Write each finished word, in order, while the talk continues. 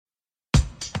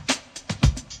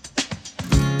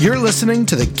You're listening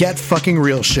to the Get Fucking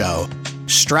Real Show.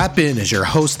 Strap in as your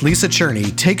host Lisa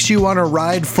Cherney takes you on a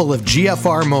ride full of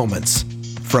GFR moments.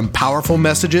 From powerful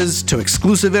messages to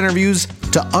exclusive interviews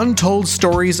to untold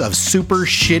stories of super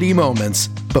shitty moments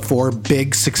before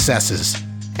big successes.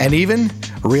 And even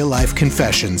real-life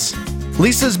confessions.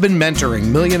 Lisa's been mentoring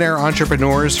millionaire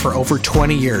entrepreneurs for over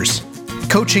 20 years,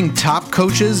 coaching top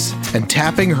coaches and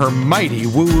tapping her mighty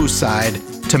woo-woo side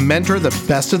to mentor the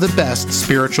best of the best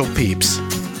spiritual peeps.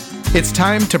 It's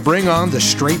time to bring on the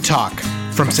straight talk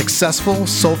from successful,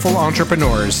 soulful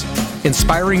entrepreneurs,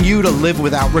 inspiring you to live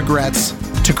without regrets,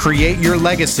 to create your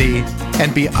legacy,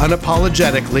 and be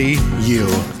unapologetically you.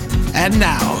 And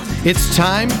now, it's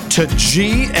time to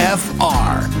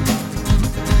GFR.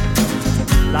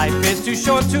 Life is too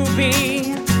short to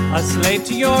be a slave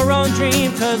to your own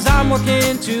dream, 'cause I'm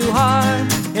working too hard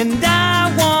and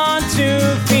I want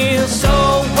to feel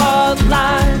so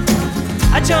alive.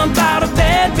 I jump out of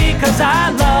bed because I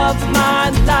love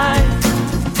my life.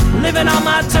 Living on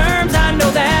my terms, I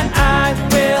know that I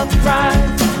will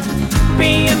thrive.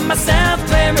 Being myself,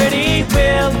 clarity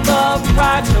will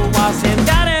arrive. So I'll stand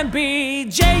out and be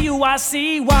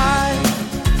J-U-I-C-Y.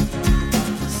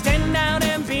 Stand out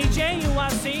and be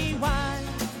J-U-I-C-Y.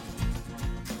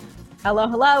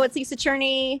 Hello, it's Lisa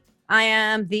Cherney. I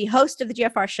am the host of the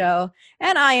GFR show,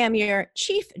 and I am your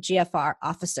chief GFR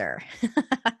officer.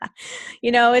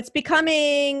 You know, it's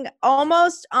becoming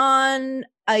almost on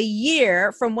a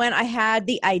year from when I had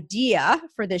the idea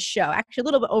for this show, actually a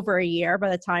little bit over a year by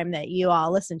the time that you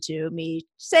all listen to me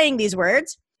saying these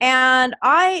words. And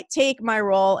I take my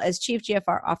role as chief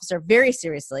GFR officer very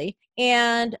seriously.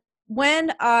 And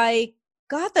when I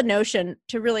got the notion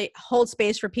to really hold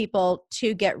space for people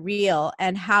to get real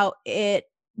and how it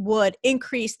would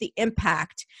increase the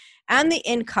impact and the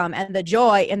income and the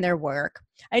joy in their work,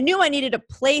 I knew I needed a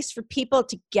place for people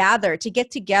to gather, to get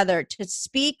together, to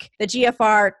speak the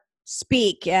GFR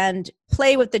speak and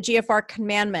play with the GFR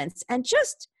commandments and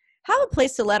just have a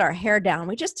place to let our hair down.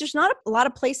 There's not a lot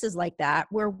of places like that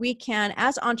where we can,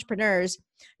 as entrepreneurs,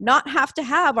 not have to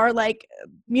have our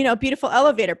beautiful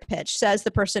elevator pitch, says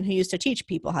the person who used to teach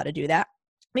people how to do that.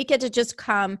 We get to just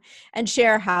come and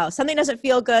share how something doesn't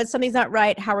feel good, something's not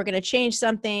right, how we're going to change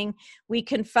something. We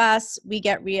confess, we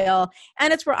get real.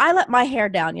 And it's where I let my hair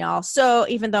down, y'all. So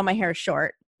even though my hair is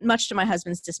short, much to my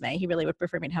husband's dismay, he really would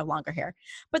prefer me to have longer hair.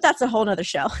 But that's a whole nother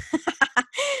show.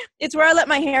 It's where I let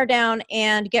my hair down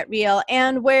and get real,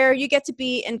 and where you get to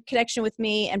be in connection with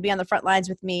me and be on the front lines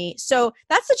with me. So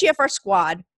that's the GFR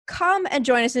Squad. Come and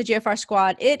join us in the GFR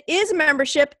Squad. It is a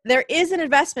membership. There is an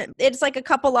investment. It's like a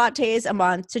couple lattes a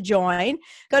month to join.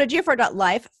 Go to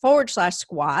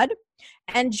gfr.life/squad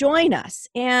and join us.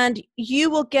 And you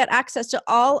will get access to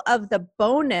all of the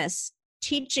bonus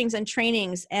teachings and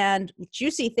trainings and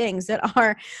juicy things that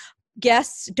our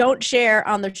guests don't share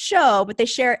on the show, but they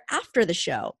share after the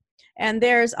show. And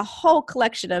there's a whole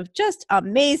collection of just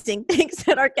amazing things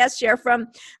that our guests share, from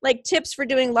like tips for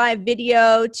doing live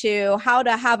video to how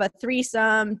to have a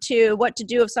threesome to what to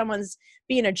do if someone's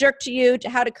being a jerk to you to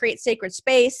how to create sacred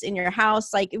space in your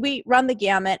house. Like, we run the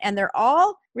gamut, and they're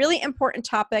all really important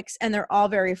topics, and they're all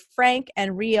very frank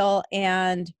and real.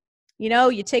 And you know,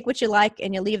 you take what you like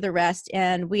and you leave the rest.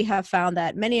 And we have found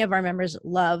that many of our members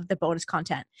love the bonus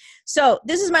content. So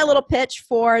this is my little pitch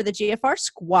for the GFR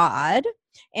Squad.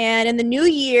 And in the new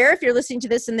year, if you're listening to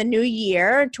this in the new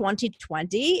year,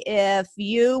 2020, if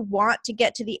you want to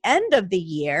get to the end of the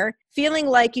year feeling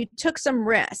like you took some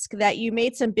risk, that you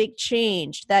made some big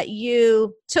change, that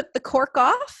you took the cork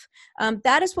off,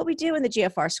 that is what we do in the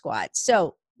GFR Squad.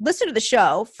 So listen to the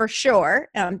show for sure.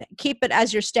 Keep it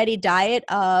as your steady diet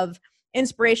of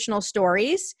inspirational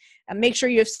stories. Make sure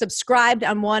you've subscribed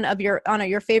on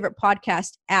your favorite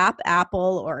podcast app,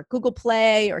 Apple or Google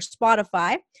Play or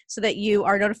Spotify, so that you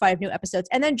are notified of new episodes.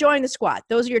 And then join the squad.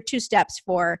 Those are your 2 steps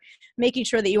for making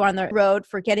sure that you are on the road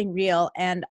for getting real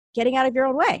and getting out of your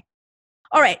own way.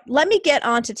 All right, let me get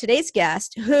on to today's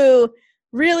guest, who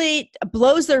really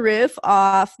blows the roof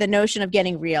off the notion of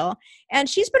getting real. And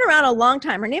she's been around a long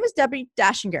time. Her name is Debbie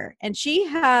Dachinger, and she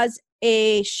has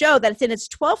a show that's in its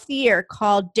 12th year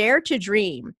called Dare to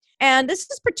Dream. And this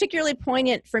is particularly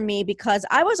poignant for me because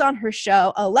I was on her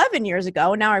show 11 years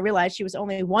ago. Now I realize she was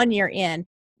only 1 year in.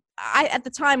 At the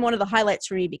time, one of the highlights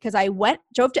for me, because I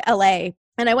drove to LA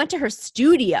and I went to her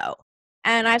studio,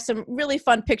 and I have some really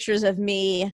fun pictures of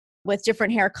me with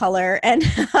different hair color and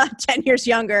 10 years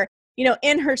younger,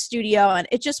 in her studio. And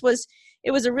it was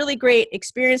a really great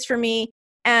experience for me.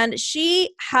 And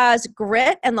she has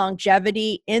grit and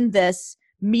longevity in this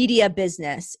media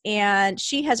business, and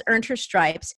she has earned her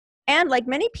stripes. And like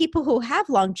many people who have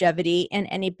longevity in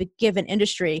any given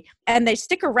industry and they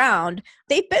stick around,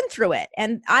 they've been through it.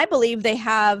 And I believe they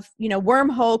have,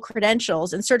 wormhole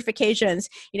credentials and certifications,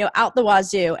 out the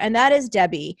wazoo. And that is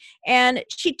Debbie. And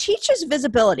she teaches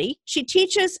visibility. She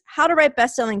teaches how to write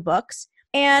best-selling books.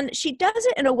 And she does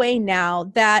it in a way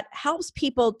now that helps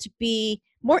people to be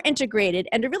more integrated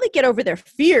and to really get over their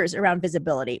fears around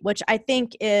visibility, which I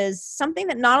think is something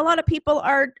that not a lot of people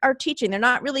are teaching. They're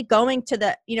not really going to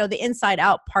the, the inside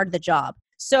out part of the job.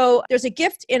 So there's a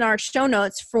gift in our show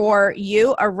notes for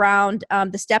you around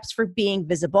the steps for being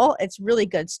visible. It's really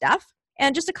good stuff.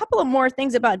 And just a couple of more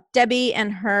things about Debbie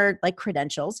and her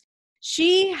credentials.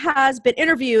 She has been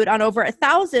interviewed on over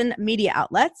 1,000 media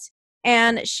outlets.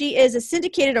 And she is a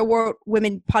syndicated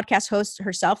award-winning podcast host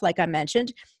herself, like I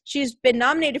mentioned. She's been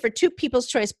nominated for 2 People's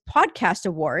Choice Podcast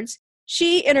Awards.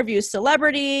 She interviews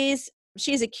celebrities.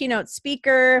 She's a keynote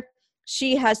speaker.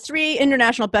 She has 3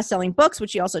 international best-selling books,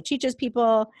 which she also teaches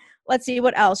people. Let's see,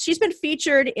 what else? She's been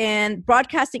featured in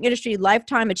Broadcasting Industry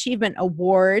Lifetime Achievement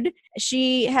Award.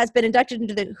 She has been inducted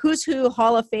into the Who's Who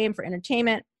Hall of Fame for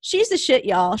Entertainment. She's the shit,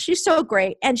 y'all. She's so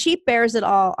great. And she bears it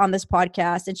all on this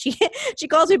podcast. And she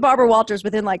calls me Barbara Walters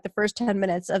within the first 10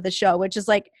 minutes of the show, which is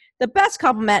the best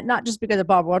compliment, not just because of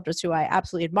Barbara Walters, who I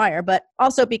absolutely admire, but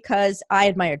also because I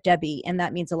admire Debbie. And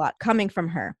that means a lot coming from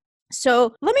her.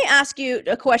 So let me ask you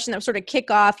a question that will sort of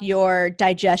kick off your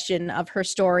digestion of her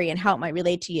story and how it might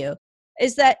relate to you,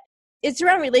 is that it's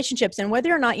around relationships and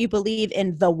whether or not you believe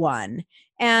in the one.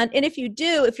 And if you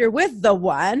do, if you're with the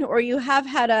one, or you have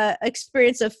had a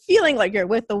experience of feeling like you're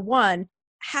with the one,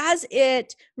 has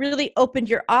it really opened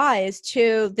your eyes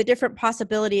to the different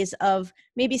possibilities of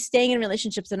maybe staying in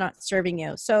relationships that are not serving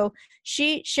you? So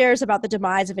she shares about the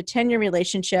demise of a 10-year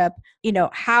relationship,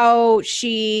 how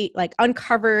she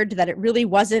uncovered that it really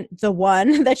wasn't the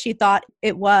one that she thought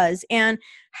it was, and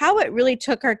how it really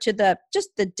took her to the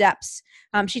depths.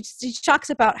 She talks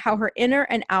about how her inner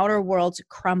and outer worlds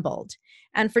crumbled.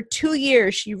 And for 2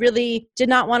 years, she really did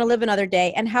not want to live another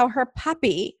day, and how her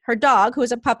puppy, her dog, who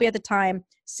was a puppy at the time,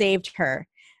 saved her.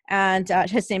 And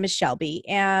his name is Shelby,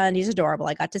 and he's adorable.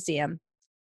 I got to see him.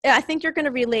 I think you're going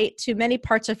to relate to many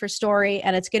parts of her story,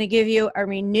 and it's going to give you a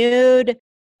renewed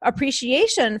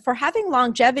appreciation for having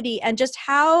longevity and just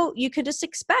how you can just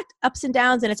expect ups and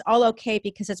downs, and it's all okay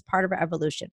because it's part of our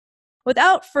evolution.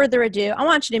 Without further ado, I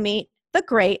want you to meet the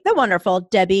great, the wonderful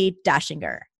Debbie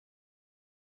Dachinger.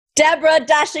 Deborah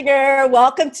Dachinger,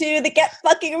 welcome to the Get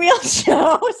Fucking Real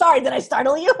show. Sorry, did I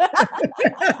startle you?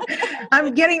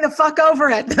 I'm getting the fuck over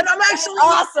it, but I'm actually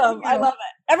awesome. I love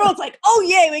it. Everyone's like, oh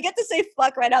yay, we get to say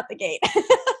fuck right out the gate.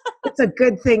 It's a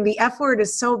good thing. The F word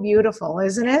is so beautiful,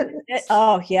 isn't it?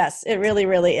 Oh yes, it really,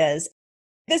 really is.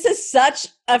 This is such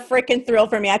a freaking thrill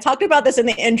for me. I talked about this in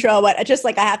the intro, but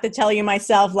I have to tell you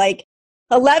myself,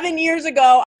 11 years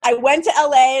ago, I went to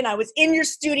LA and I was in your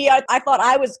studio. I thought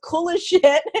I was cool as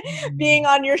shit being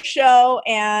on your show.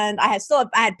 And I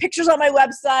had pictures on my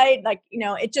website.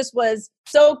 It just was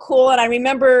so cool. And I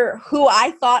remember who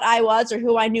I thought I was or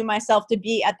who I knew myself to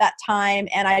be at that time.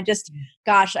 And I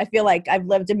feel like I've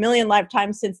lived a million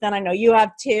lifetimes since then. I know you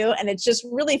have too. And it's just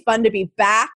really fun to be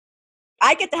back.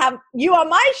 I get to have you on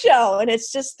my show and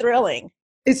it's just thrilling.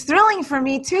 It's thrilling for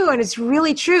me too, and it's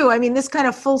really true. I mean, this kind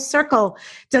of full circle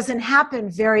doesn't happen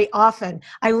very often.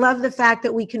 I love the fact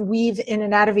that we can weave in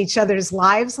and out of each other's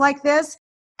lives like this.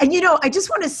 And I just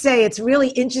want to say it's really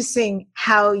interesting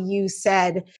how you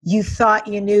said you thought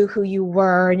you knew who you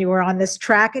were and you were on this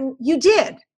track, and you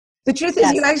did. The truth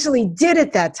is you actually did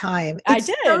at that time. I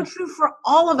did. It's so true for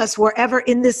all of us, wherever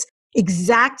in this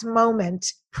exact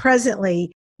moment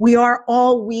presently, we are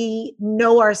all we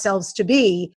know ourselves to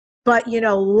be. But,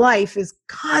 life is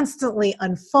constantly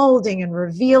unfolding and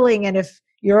revealing. And if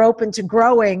you're open to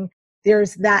growing,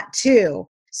 there's that too.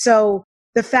 So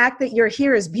the fact that you're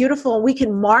here is beautiful. We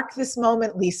can mark this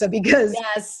moment, Lisa, because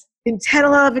in 10,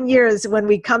 11 years, when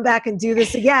we come back and do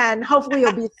this again, hopefully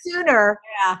it'll be sooner.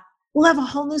 We'll have a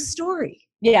whole new story.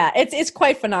 Yeah, it's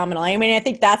quite phenomenal. I mean, I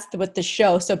think that's what the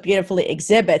show so beautifully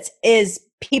exhibits is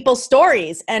people's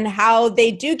stories and how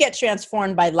they do get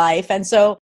transformed by life. And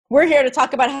so we're here to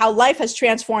talk about how life has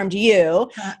transformed you.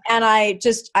 And I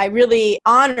really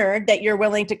honored that you're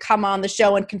willing to come on the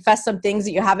show and confess some things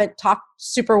that you haven't talked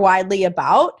super widely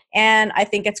about. And I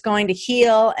think it's going to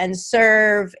heal and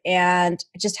serve and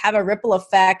just have a ripple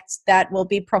effect that will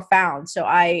be profound. So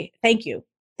I thank you.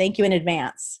 Thank you in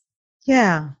advance.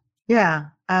 Yeah.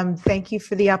 Thank you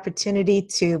for the opportunity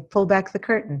to pull back the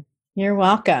curtain. You're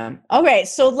welcome. Okay,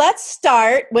 so let's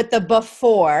start with the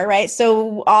before, right?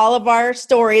 So all of our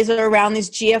stories are around these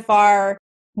GFR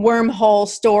wormhole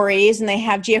stories, and they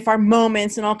have GFR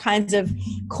moments and all kinds of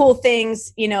cool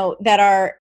things, you know, that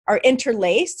are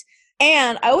interlaced.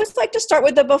 And I always like to start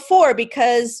with the before,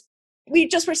 because we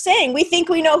just were saying, we think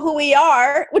we know who we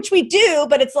are, which we do,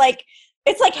 but it's like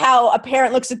how a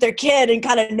parent looks at their kid and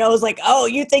kind of knows, like, oh,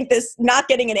 you think this not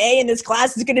getting an A in this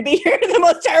class is going to be the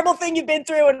most terrible thing you've been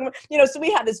through. And, you know, so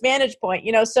we have this vantage point,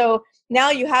 you know, so now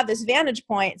you have this vantage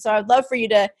point. So I'd love for you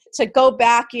to go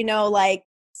back, you know, like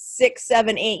 6,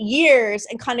 7, 8 years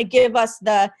and kind of give us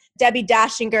the Debbie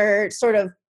Dashinger sort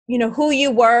of, you know, who you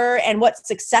were and what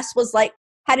success was like.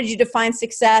 How did you define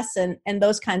success and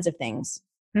those kinds of things?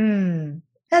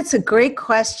 That's a great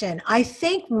question. I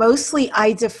think mostly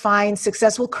I define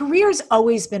success. Well, career's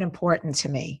always been important to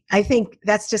me. I think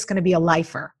that's just going to be a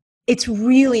lifer. It's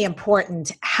really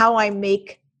important how I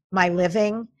make my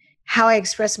living, how I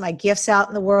express my gifts out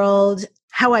in the world,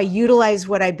 how I utilize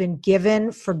what I've been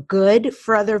given for good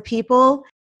for other people.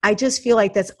 I just feel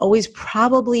like that's always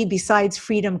probably, besides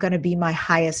freedom, going to be my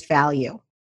highest value.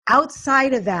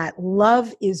 Outside of that,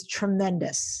 love is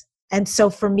tremendous. And so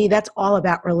for me, that's all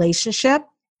about relationship.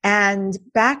 And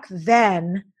back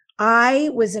then,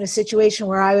 I was in a situation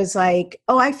where I was like,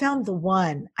 oh, I found the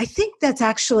one. I think that's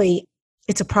actually,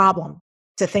 it's a problem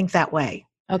to think that way.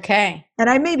 Okay. And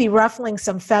I may be ruffling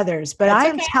some feathers, but I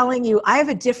am telling you, I have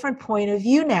a different point of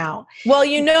view now. Well,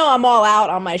 you know, I'm all out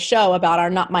on my show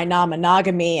about my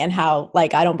non-monogamy and how,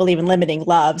 like, I don't believe in limiting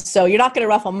love. So you're not going to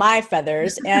ruffle my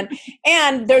feathers.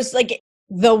 And there's like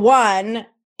the one,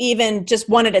 even just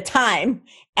one at a time.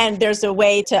 And there's a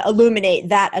way to illuminate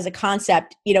that as a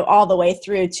concept, you know, all the way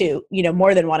through to, you know,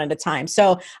 more than one at a time.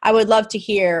 So I would love to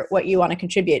hear what you want to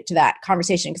contribute to that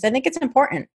conversation, because I think it's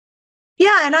important.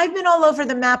 Yeah, and I've been all over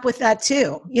the map with that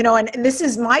too. You know, and this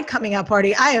is my coming out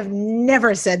party. I have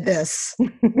never said this,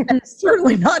 and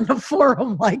certainly not in a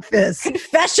forum like this.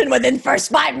 Confession within the first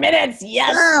 5 minutes.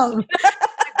 Yes. Wow.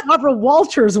 Barbara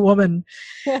Walters woman.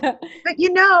 But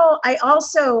you know,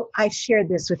 I shared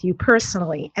this with you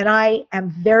personally, and I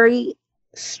am very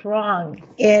strong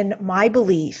in my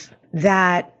belief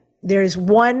that there's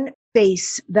one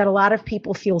face that a lot of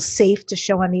people feel safe to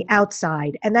show on the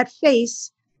outside. And that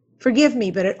face, forgive me,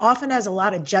 but it often has a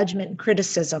lot of judgment and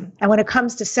criticism. And when it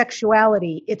comes to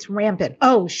sexuality, it's rampant.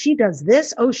 Oh, she does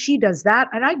this. Oh, she does that.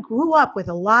 And I grew up with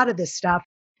a lot of this stuff.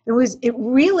 It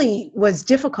really was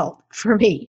difficult for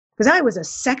me because I was a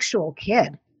sexual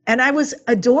kid and I was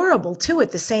adorable too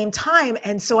at the same time.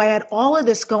 And so I had all of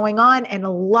this going on and a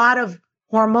lot of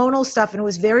hormonal stuff. And it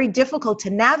was very difficult to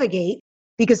navigate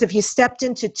because if you stepped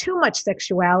into too much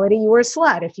sexuality, you were a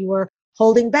slut. If you were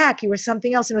holding back, you were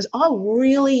something else. And it was all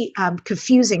really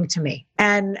confusing to me.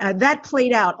 And that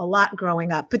played out a lot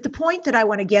growing up. But the point that I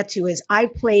want to get to is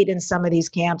I've played in some of these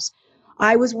camps.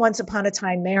 I was once upon a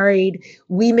time married.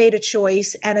 We made a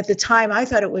choice. And at the time, I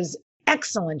thought it was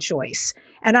excellent choice.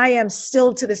 And I am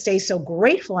still to this day so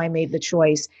grateful I made the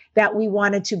choice that we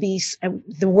wanted to be,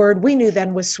 the word we knew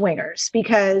then was swingers,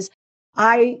 because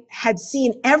I had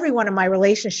seen every one of my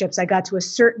relationships. I got to a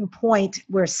certain point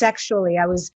where sexually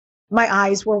my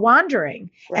eyes were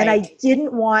wandering. Right. And I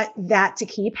didn't want that to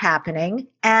keep happening.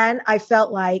 And I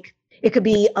felt like it could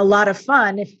be a lot of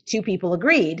fun if two people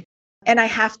agreed. And I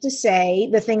have to say,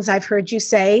 the things I've heard you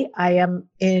say, I am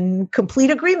in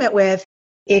complete agreement with.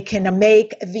 It can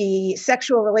make the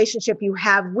sexual relationship you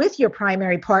have with your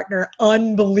primary partner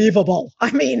unbelievable.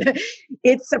 I mean,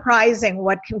 it's surprising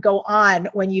what can go on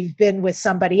when you've been with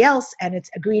somebody else and it's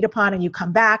agreed upon and you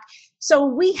come back. So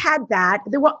we had that.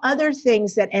 There were other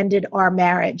things that ended our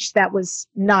marriage. That was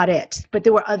not it, but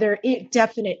there were other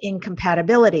definite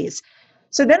incompatibilities.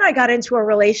 So then I got into a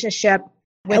relationship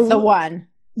with the one.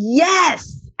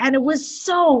 Yes. And it was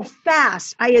so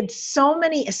fast. I had so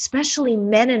many, especially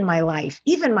men in my life,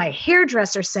 even my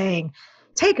hairdresser saying,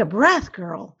 take a breath,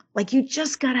 girl. Like you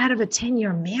just got out of a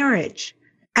 10-year marriage.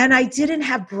 And I didn't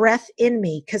have breath in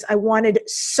me because I wanted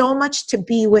so much to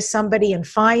be with somebody and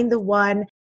find the one.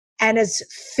 And as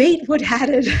fate would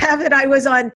have it, I was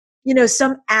on,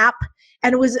 some app,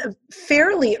 and it was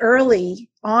fairly early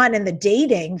on in the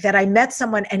dating that I met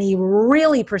someone and he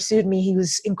really pursued me. He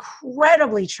was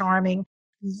incredibly charming,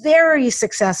 very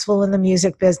successful in the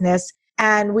music business.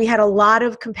 And we had a lot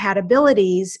of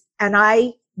compatibilities. And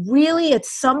I really, at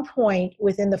some point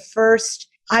within the first,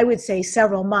 I would say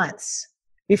several months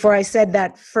before I said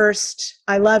that first,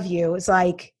 I love you, it's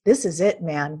like, this is it,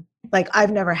 man. Like,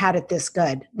 I've never had it this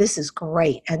good. This is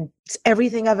great. And it's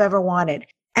everything I've ever wanted.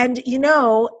 And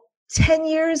 10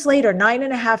 years later,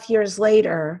 9.5 years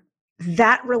later,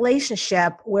 that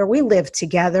relationship where we lived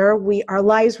together, our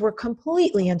lives were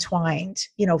completely entwined,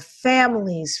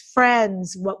 families,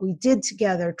 friends, what we did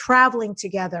together, traveling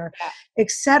together,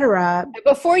 etc.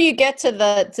 Before you get to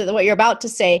the what you're about to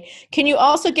say, can you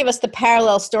also give us the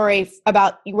parallel story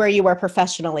about where you were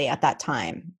professionally at that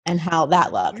time and how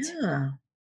that looked? Yeah.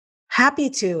 Happy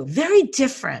to. Very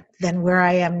different than where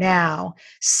I am now.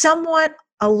 Somewhat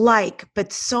alike,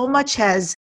 but so much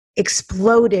has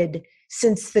exploded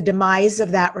since the demise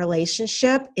of that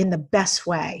relationship in the best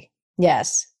way.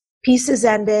 Yes. Pieces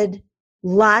ended,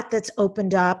 lot that's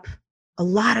opened up, a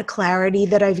lot of clarity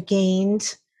that I've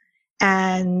gained,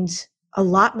 and a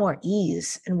lot more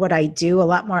ease in what I do, a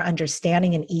lot more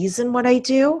understanding and ease in what I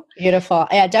do. Beautiful.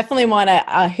 I definitely want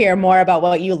to hear more about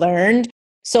what you learned.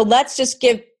 So let's just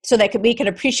so that we can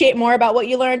appreciate more about what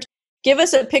you learned. Give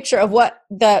us a picture of what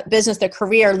the business, the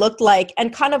career looked like,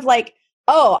 and kind of like,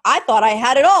 oh, I thought I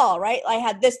had it all, right? I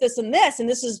had this, and this, and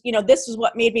this is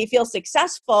what made me feel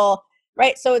successful,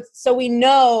 right? So we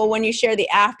know when you share the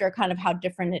after kind of how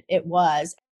different it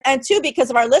was. And two, because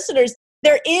of our listeners,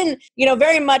 they're in,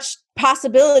 very much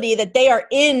possibility that they are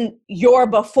in your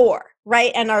before,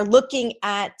 right? And are looking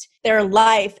at their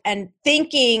life and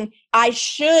thinking, I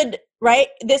should, right?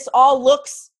 This all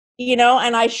looks,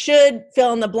 and I should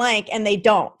fill in the blank, and they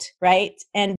don't, right?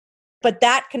 But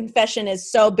that confession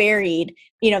is so buried,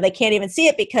 they can't even see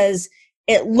it because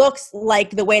it looks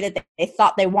like the way that they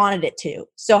thought they wanted it to.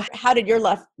 So how did your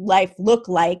life look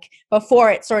like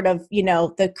before it sort of,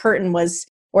 the curtain was,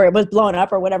 or it was blown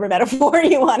up, or whatever metaphor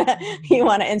you want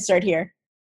to insert here?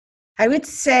 I would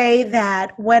say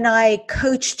that when I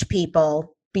coached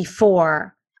people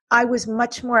before, I was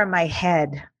much more in my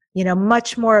head,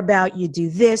 much more about you do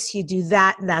this, you do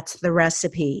that, and that's the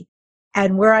recipe.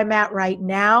 And where I'm at right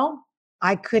now,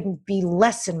 I couldn't be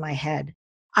less in my head.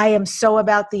 I am so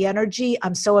about the energy.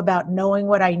 I'm so about knowing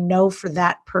what I know for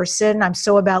that person. I'm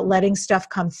so about letting stuff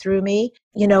come through me,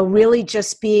 really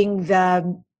just being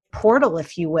the portal,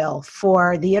 if you will,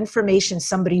 for the information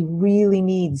somebody really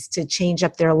needs to change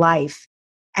up their life.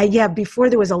 And yeah, before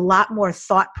there was a lot more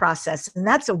thought process. And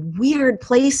that's a weird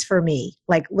place for me,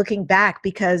 like looking back,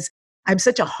 because I'm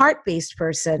such a heart-based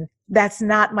person. That's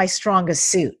not my strongest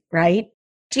suit, right?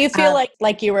 Do you feel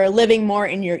like you were living more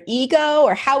in your ego,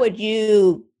 or how would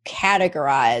you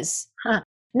categorize?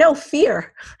 No,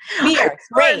 fear. Fear,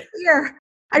 great. Fear.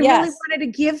 I really wanted to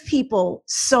give people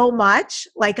so much.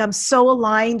 Like I'm so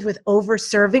aligned with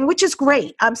over-serving, which is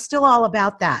great. I'm still all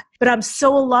about that. But I'm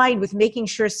so aligned with making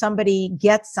sure somebody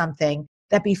gets something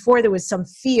that before there was some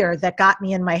fear that got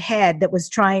me in my head that was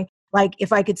trying, like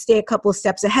if I could stay a couple of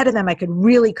steps ahead of them, I could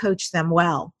really coach them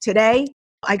well. Today,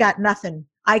 I got nothing.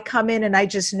 I come in and I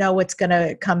just know what's going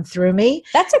to come through me.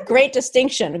 That's a great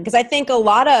distinction, because I think a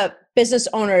lot of business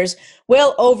owners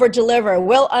will over deliver,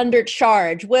 will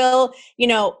undercharge,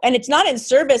 and it's not in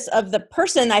service of the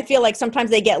person. I feel like sometimes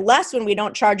they get less when we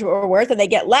don't charge what we're worth, and they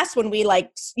get less when we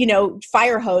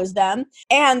fire hose them.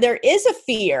 And there is a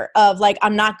fear of like,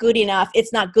 I'm not good enough.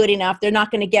 It's not good enough. They're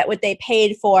not going to get what they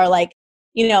paid for.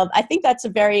 I think that's a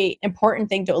very important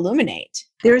thing to illuminate.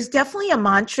 There's definitely a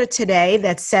mantra today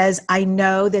that says, I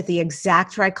know that the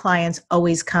exact right clients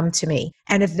always come to me.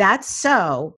 And if that's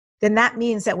so, then that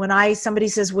means that when somebody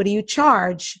says, what do you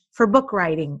charge for book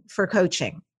writing, for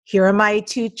coaching? Here are my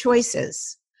two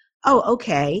choices. Oh,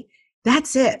 okay.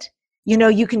 That's it.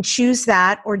 You can choose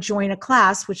that or join a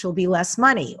class, which will be less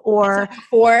money. Or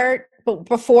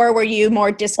before were you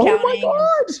more discounting? Oh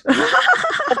my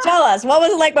God. Tell us, what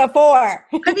was it like before?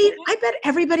 I mean, I bet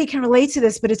everybody can relate to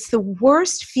this, but it's the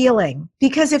worst feeling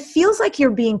because it feels like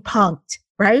you're being punked,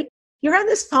 right? You're on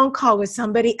this phone call with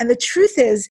somebody, and the truth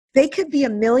is they could be a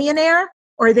millionaire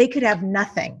or they could have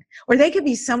nothing, or they could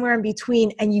be somewhere in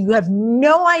between, and you have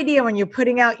no idea when you're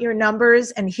putting out your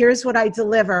numbers and here's what I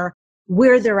deliver,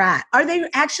 where they're at. Are they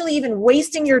actually even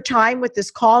wasting your time with this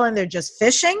call and they're just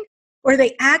fishing? Or are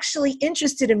they actually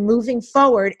interested in moving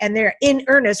forward and they're in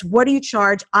earnest? What do you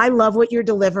charge? I love what you're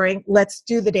delivering. Let's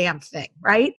do the damn thing,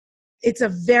 right? It's a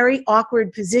very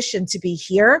awkward position to be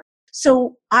here.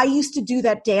 So I used to do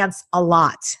that dance a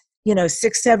lot.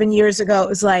 6-7 years ago, it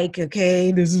was like,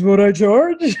 okay, this is what I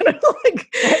charge. With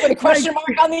a question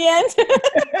mark on the end.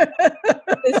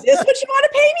 Is this what you want to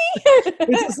pay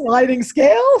me? It's a sliding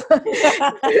scale.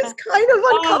 It's kind of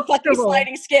uncomfortable.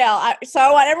 Sliding scale. So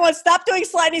I want everyone to stop doing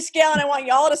sliding scale, and I want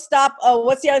y'all to stop. Oh,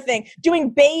 what's the other thing?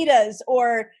 Doing betas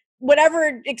or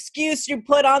whatever excuse you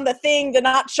put on the thing to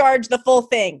not charge the full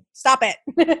thing. Stop it.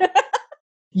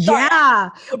 Yeah.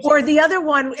 Or the other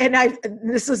one, and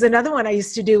this was another one I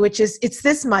used to do, which is, it's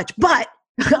this much, but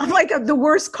I'm like the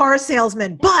worst car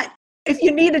salesman, but if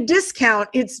you need a discount,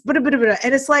 it's blah, blah, blah, blah.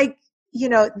 And it's like,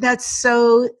 that's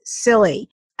so silly.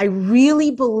 I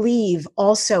really believe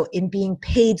also in being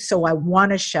paid so I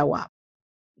want to show up.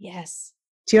 Yes.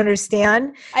 Do you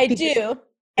understand? I do.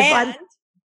 And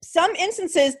some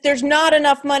instances, there's not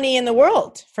enough money in the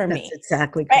world for me. That's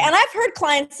exactly right. And I've heard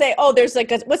clients say, oh, there's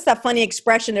like what's that funny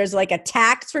expression? There's like a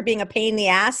tax for being a pain in the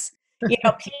ass, paid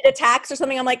a tax or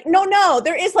something. I'm like, no,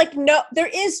 there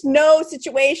is no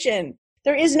situation.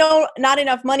 There is not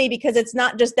enough money, because it's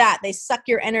not just that. They suck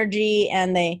your energy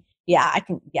and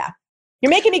You're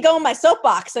making me go in my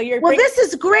soapbox. So this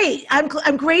is great.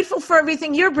 I'm grateful for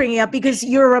everything you're bringing up, because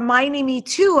you're reminding me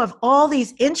too of all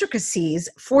these intricacies.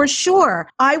 For sure,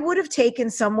 I would have taken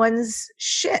someone's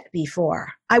shit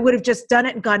before. I would have just done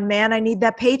it and gone, man, I need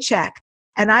that paycheck.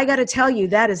 And I got to tell you,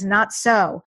 that is not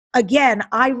so. Again,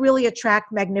 I really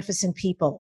attract magnificent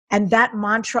people. And that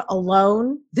mantra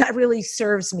alone, that really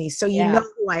serves me. So you know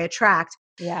who I attract.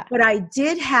 Yeah. But I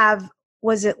did have,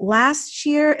 was it last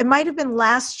year? It might have been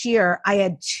last year. I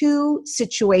had 2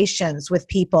 situations with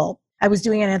people. I was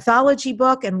doing an anthology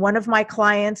book, and one of my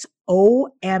clients,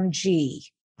 OMG,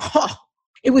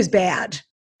 it was bad.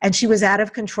 And she was out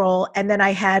of control. And then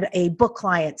I had a book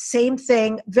client, same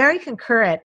thing, very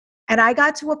concurrent. And I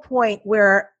got to a point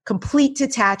where complete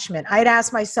detachment. I'd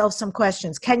ask myself some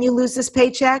questions. Can you lose this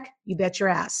paycheck? You bet your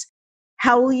ass.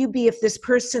 How will you be if this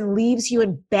person leaves you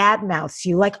and badmouths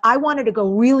you? Like, I wanted to go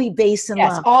really base and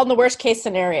yes, love. All in the worst case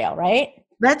scenario, right?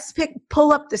 Let's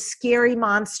pull up the scary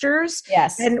monsters.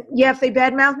 Yes. And if they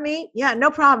badmouth me, no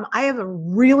problem. I have a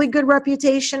really good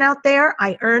reputation out there.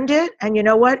 I earned it. And you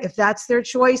know what? If that's their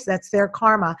choice, that's their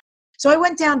karma. So I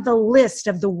went down the list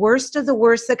of the worst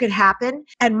that could happen.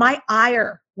 And my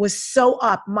ire was so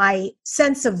up, my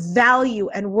sense of value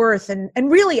and worth, and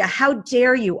really a how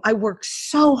dare you. I work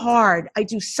so hard. I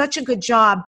do such a good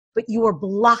job, but you are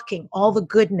blocking all the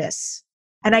goodness.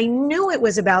 And I knew it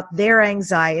was about their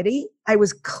anxiety. I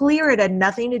was clear it had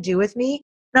nothing to do with me.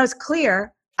 And I was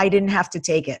clear I didn't have to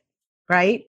take it,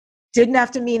 right? Didn't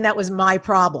have to mean that was my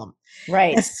problem.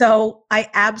 Right. And so I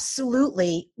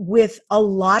absolutely, with a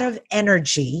lot of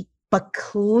energy, but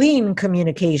clean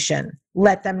communication,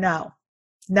 let them know.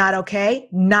 Not okay,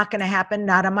 not going to happen,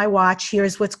 not on my watch.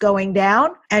 Here's what's going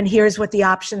down, and here's what the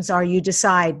options are. You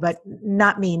decide, but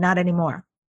not me, not anymore.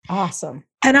 Awesome.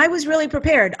 And I was really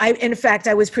prepared. In fact,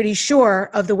 I was pretty sure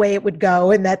of the way it would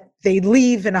go, and that they'd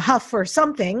leave in a huff or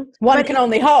something. One can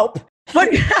only hope. But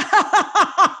well,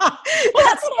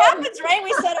 that's what happens, right?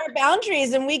 We set our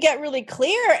boundaries and we get really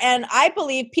clear. And I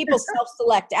believe people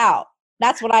self-select out.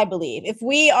 That's what I believe. If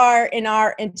we are in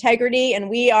our integrity and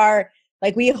we are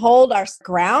like, we hold our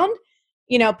ground,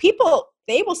 people,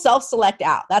 they will self-select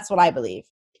out. That's what I believe.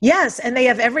 Yes. And they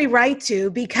have every right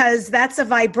to, because that's a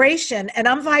vibration, and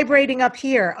I'm vibrating up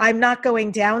here. I'm not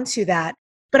going down to that.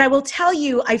 But I will tell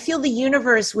you, I feel the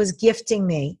universe was gifting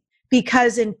me,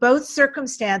 because in both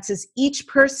circumstances, each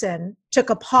person took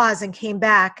a pause and came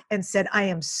back and said, I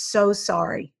am so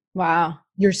sorry. Wow.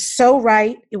 You're so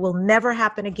right. It will never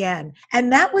happen again.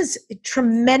 And that was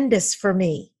tremendous for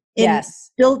me in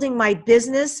building my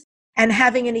business and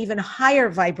having an even higher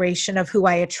vibration of who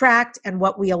I attract and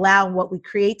what we allow and what we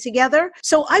create together.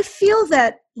 So I feel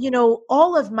that,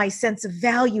 all of my sense of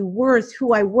value, worth,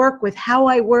 who I work with, how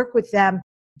I work with them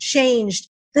changed.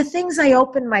 The things I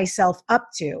opened myself up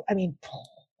to, I mean,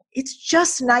 it's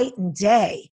just night and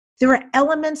day. There are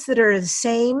elements that are the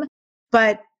same,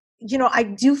 but, I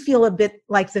do feel a bit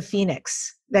like the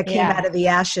phoenix that came out of the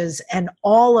ashes, and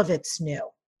all of it's new.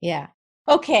 Yeah.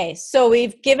 Okay. So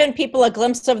we've given people a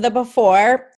glimpse of the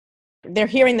before. They're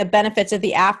hearing the benefits of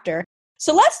the after.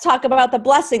 So let's talk about the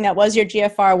blessing that was your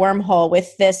GFR wormhole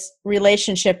with this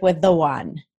relationship with the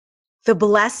one. The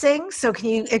blessing? So can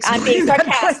you explain? I'm being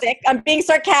sarcastic. I'm being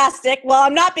sarcastic. Well,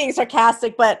 I'm not being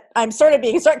sarcastic, but I'm sort of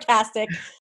being sarcastic.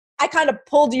 I kind of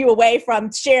pulled you away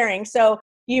from sharing. So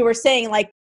you were saying,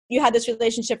 like, you had this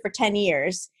relationship for 10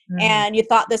 years and you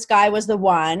thought this guy was the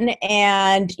one,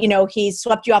 and, he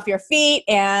swept you off your feet,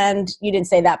 and you didn't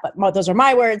say that, but those are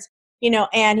my words,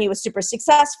 and he was super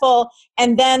successful.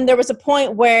 And then there was a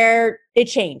point where it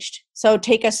changed. So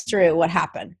take us through what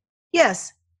happened.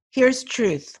 Yes. Here's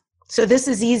truth. So this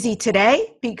is easy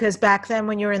today, because back then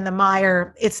when you're in the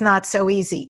mire, it's not so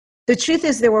easy. The truth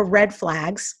is there were red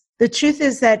flags. The truth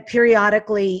is that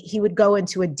periodically he would go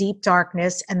into a deep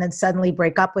darkness and then suddenly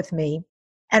break up with me.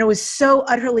 And it was so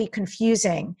utterly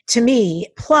confusing to me.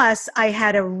 Plus, I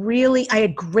had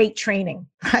great training,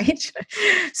 right?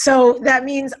 So that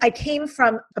means I came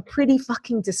from a pretty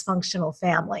fucking dysfunctional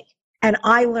family. And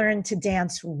I learned to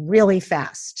dance really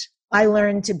fast. I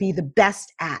learned to be the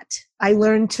best at. I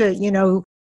learned to,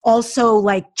 also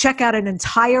like check out an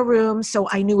entire room. So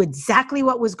I knew exactly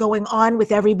what was going on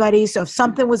with everybody. So if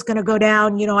something was going to go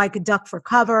down, you know, I could duck for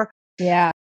cover.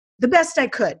 Yeah. The best I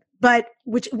could, but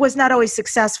which was not always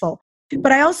successful.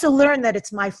 But I also learned that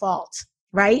it's my fault,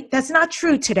 right? That's not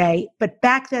true today, but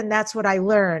back then that's what I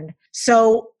learned.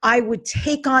 So I would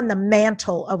take on the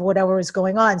mantle of whatever was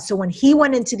going on. So when he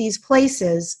went into these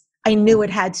places, I knew it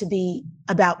had to be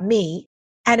about me.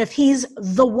 And if he's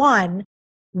the one,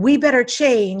 we better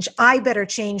change. I better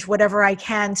change whatever I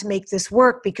can to make this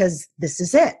work because this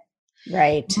is it.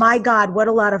 Right. My God, what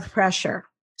a lot of pressure.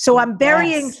 So I'm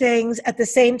burying things at the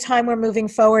same time we're moving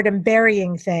forward and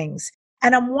burying things.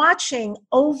 And I'm watching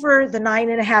over the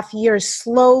 9.5 years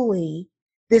slowly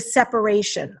this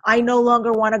separation. I no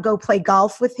longer want to go play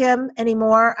golf with him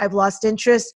anymore. I've lost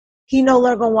interest. He no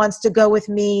longer wants to go with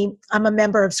me. I'm a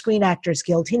member of Screen Actors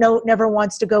Guild. He never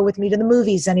wants to go with me to the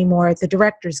movies anymore at the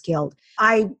Directors Guild.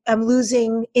 I am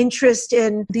losing interest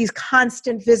in these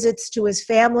constant visits to his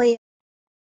family.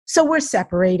 So we're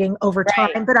separating over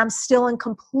time, but I'm still in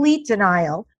complete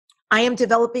denial. I am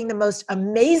developing the most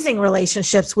amazing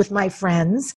relationships with my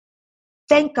friends.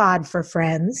 Thank God for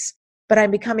friends, but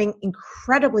I'm becoming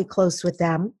incredibly close with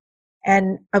them.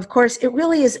 And of course, it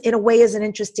really is, in a way, is an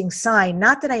interesting sign,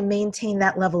 not that I maintain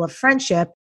that level of friendship,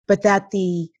 but that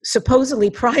the supposedly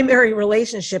primary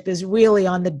relationship is really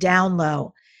on the down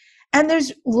low. And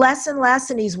there's less and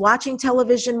less, and he's watching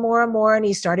television more and more, and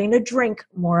he's starting to drink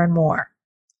more and more.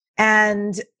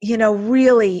 And, you know,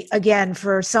 really, again,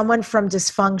 for someone from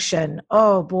dysfunction,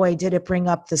 oh boy, did it bring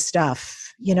up the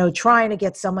stuff, you know, trying to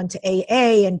get someone to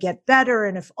AA and get better,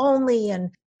 and if only, and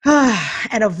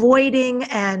avoiding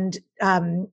and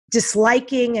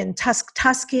disliking and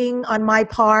tusking on my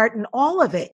part, and all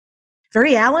of it.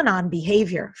 Very Al-Anon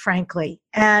behavior, frankly.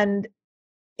 And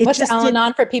what's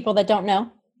Al-Anon for people that don't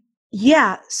know?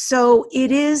 Yeah, so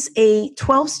it is a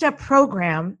 12-step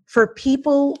program for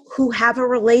people who have a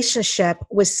relationship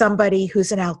with somebody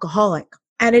who's an alcoholic.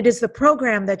 And it is the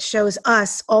program that shows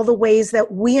us all the ways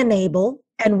that we enable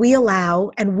and we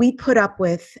allow and we put up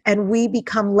with and we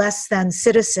become less than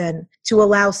citizen to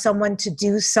allow someone to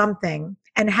do something,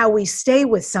 and how we stay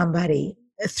with somebody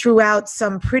throughout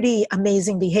some pretty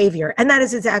amazing behavior. And that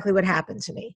is exactly what happened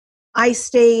to me. I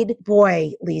stayed,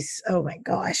 boy, Lise, oh my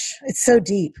gosh, it's so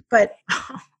deep. But,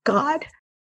 oh God,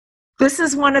 this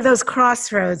is one of those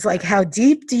crossroads, like how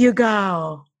deep do you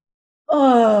go?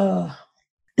 Oh,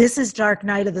 this is dark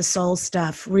night of the soul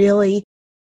stuff, really.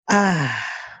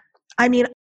 I mean,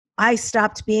 I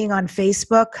stopped being on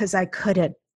Facebook because I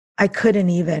couldn't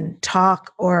even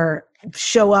talk or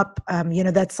show up. You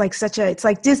know, that's like it's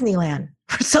like Disneyland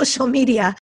for social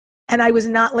media. And I was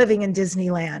not living in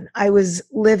Disneyland. I was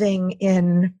living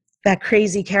in that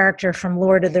crazy character from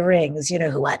Lord of the Rings, you know,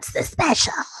 who wants the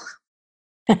special?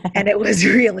 And it was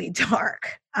really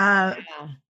dark.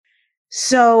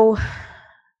 So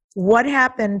what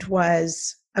happened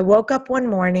was I woke up one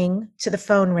morning to the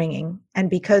phone ringing. And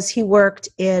because he worked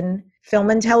in film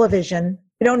and television,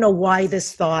 I don't know why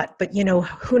this thought, but you know,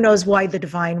 who knows why the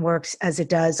divine works as it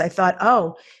does. I thought,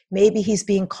 oh, maybe he's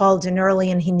being called in early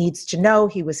and he needs to know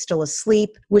he was still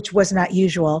asleep, which was not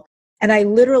usual. And I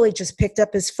literally just picked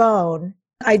up his phone.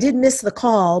 I did miss the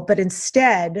call, but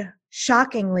instead,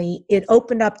 shockingly, it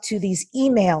opened up to these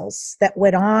emails that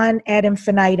went on ad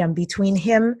infinitum between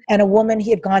him and a woman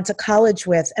he had gone to college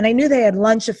with. And I knew they had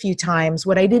lunch a few times.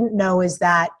 What I didn't know is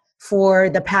that for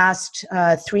the past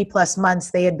 3+ months,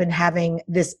 they had been having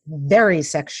this very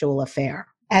sexual affair.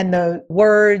 And the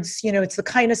words, you know, it's the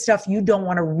kind of stuff you don't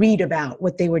want to read about,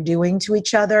 what they were doing to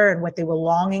each other and what they were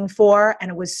longing for. And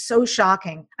it was so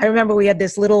shocking. I remember we had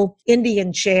this little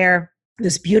Indian chair,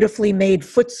 this beautifully made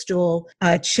footstool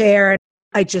chair.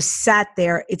 I just sat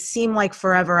there. It seemed like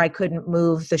forever. I couldn't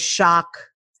move. The shock.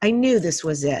 I knew this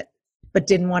was it, but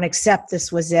didn't want to accept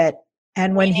this was it.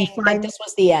 And when he finally, this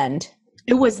was the end.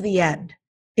 It was the end.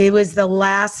 It was the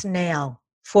last nail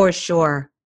for sure.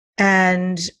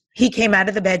 And he came out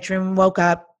of the bedroom, woke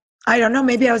up. I don't know,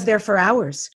 maybe I was there for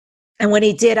hours. And when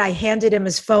he did, I handed him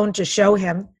his phone to show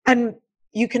him. And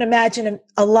you can imagine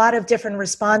a lot of different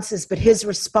responses, but his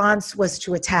response was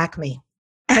to attack me.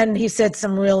 And he said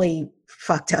some really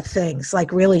fucked up things,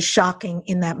 like really shocking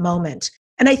in that moment.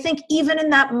 And I think even in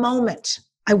that moment,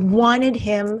 I wanted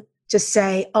him to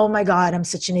say, oh my God, I'm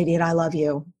such an idiot. I love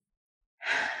you.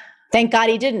 Thank God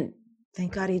he didn't.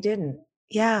 Thank God he didn't.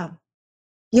 Yeah.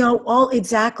 You know,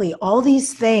 all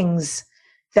these things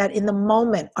that in the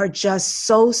moment are just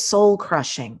so soul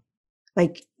crushing,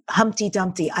 like Humpty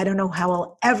Dumpty. I don't know how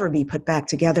I'll ever be put back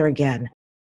together again.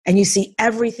 And you see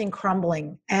everything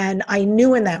crumbling. And I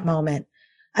knew in that moment,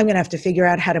 I'm going to have to figure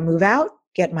out how to move out.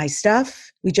 get my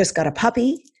stuff? We just got a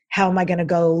puppy. How am I going to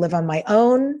go live on my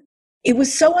own? It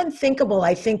was so unthinkable.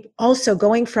 I think also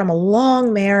going from a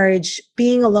long marriage,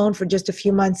 being alone for just a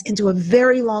few months into a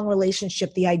very long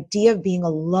relationship, the idea of being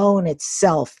alone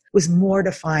itself was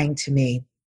mortifying to me.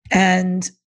 And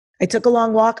I took a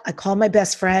long walk. I called my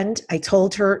best friend. I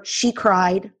told her. She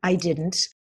cried. I didn't.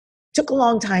 It took a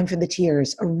long time for the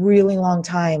tears, a really long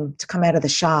time to come out of the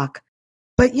shock.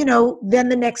 But, then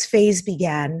the next phase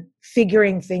began,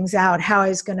 figuring things out, how I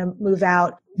was going to move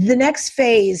out. The next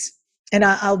phase, and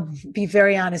I'll be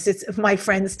very honest, my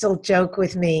friends still joke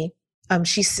with me.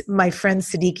 My friend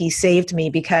Siddiqui saved me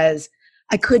because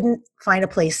I couldn't find a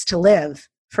place to live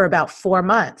for about 4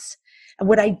 months. And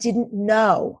what I didn't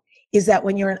know is that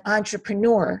when you're an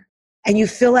entrepreneur and you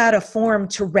fill out a form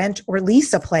to rent or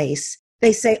lease a place,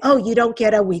 they say, oh, you don't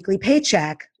get a weekly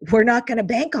paycheck. We're not going to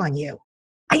bank on you.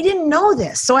 I didn't know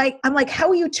this. So I'm like, how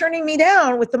are you turning me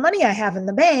down with the money I have in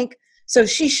the bank? So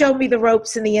she showed me the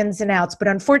ropes and the ins and outs, but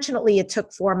unfortunately it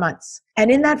took 4 months.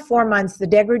 And in that 4 months, the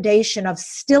degradation of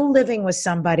still living with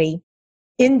somebody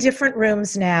in different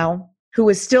rooms now, who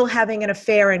is still having an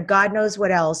affair and God knows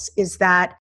what else, is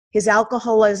that his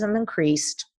alcoholism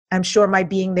increased. I'm sure my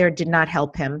being there did not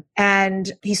help him.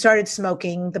 And he started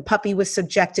smoking. The puppy was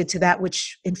subjected to that,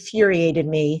 which infuriated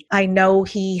me. I know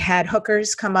he had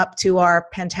hookers come up to our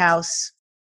penthouse.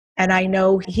 And I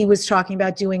know he was talking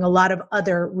about doing a lot of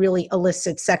other really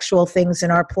illicit sexual things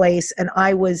in our place. And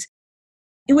it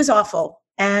was awful.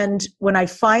 And when I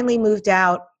finally moved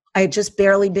out, I had just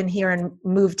barely been here and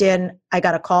moved in. I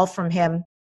got a call from him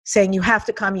saying, you have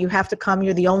to come.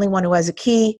 You're the only one who has a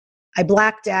key. I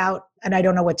blacked out and I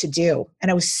don't know what to do.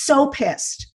 And I was so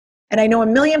pissed. And I know a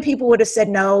million people would have said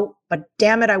no, but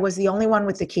damn it, I was the only one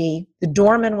with the key. The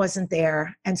doorman wasn't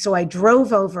there. And so I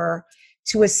drove over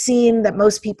to a scene that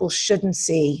most people shouldn't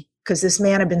see because this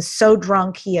man had been so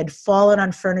drunk. He had fallen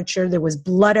on furniture. There was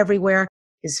blood everywhere.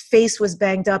 His face was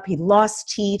banged up. He lost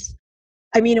teeth.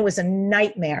 I mean, it was a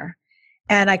nightmare.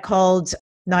 And I called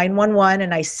 911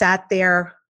 and I sat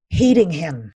there hating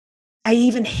him. I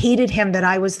even hated him that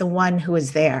I was the one who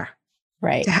was there.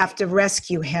 Right. To have to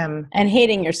rescue him. And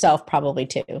hating yourself probably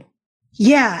too.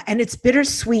 Yeah. And it's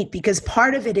bittersweet because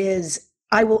part of it is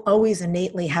I will always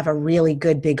innately have a really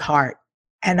good, big heart.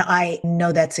 And I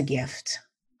know that's a gift.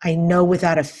 I know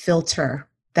without a filter,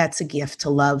 that's a gift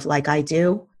to love like I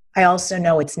do. I also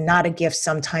know it's not a gift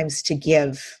sometimes to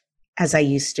give as I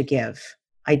used to give.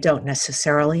 I don't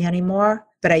necessarily anymore,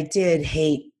 but I did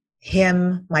hate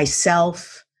him,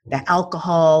 myself, the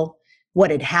alcohol,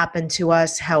 what had happened to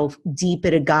us, how deep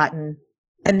it had gotten,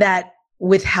 and that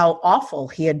with how awful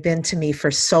he had been to me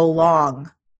for so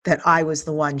long that I was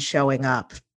the one showing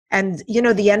up. And,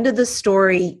 the end of the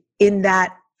story in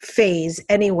that phase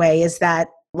anyway is that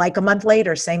like a month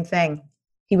later, same thing.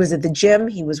 He was at the gym.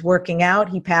 He was working out.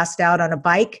 He passed out on a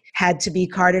bike, had to be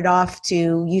carted off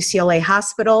to UCLA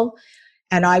hospital.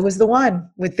 And I was the one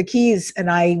with the keys.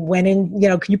 And I went in,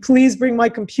 can you please bring my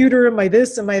computer and my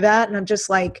this and my that? And I'm just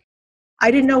like, I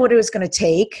didn't know what it was going to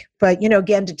take. But,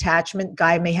 again, detachment,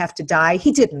 guy may have to die.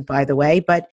 He didn't, by the way.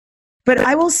 But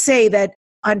I will say that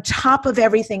on top of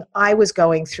everything I was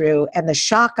going through and the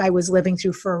shock I was living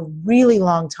through for a really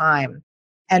long time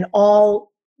and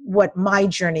all what my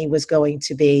journey was going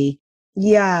to be,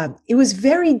 it was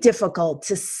very difficult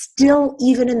to still,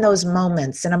 even in those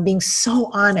moments, and I'm being so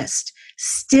honest,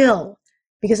 still,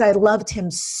 because I loved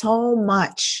him so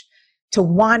much, to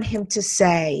want him to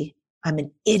say, I'm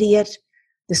an idiot.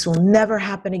 This will never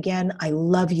happen again. I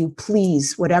love you.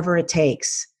 Please, whatever it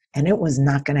takes. And it was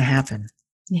not going to happen.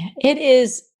 Yeah, it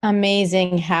is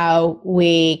amazing how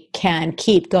we can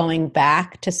keep going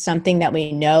back to something that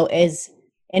we know is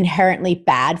inherently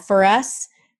bad for us,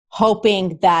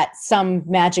 hoping that some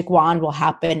magic wand will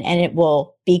happen and it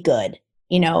will be good,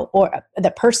 or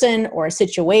the person or a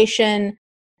situation.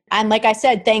 And like I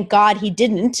said, thank God he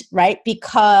didn't, right?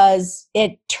 Because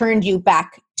it turned you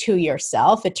back to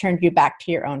yourself. It turned you back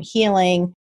to your own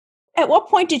healing. At what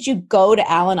point did you go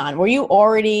to Al-Anon? Were you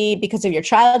already, because of your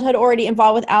childhood, already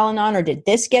involved with Al-Anon, or did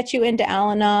this get you into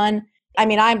Al-Anon? I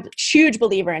mean, I'm a huge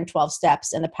believer in 12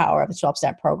 steps and the power of the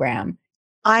 12-step program.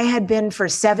 I had been for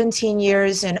 17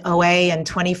 years in OA and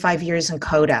 25 years in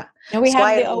CODA. And we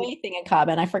have the OA thing in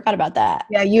common. I forgot about that.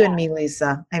 Yeah, you and me,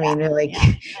 Lisa. I mean, we're like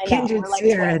kindred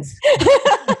spirits.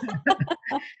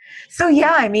 So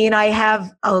I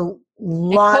have a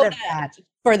lot of that.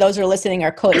 For those who are listening,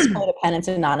 are Codependence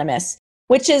Anonymous,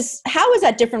 which is, how is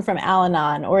that different from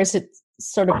Al-Anon? Or is it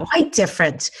sort of quite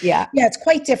different. Yeah. Yeah, it's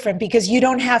quite different because you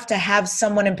don't have to have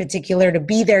someone in particular to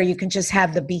be there. You can just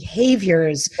have the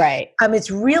behaviors. Right.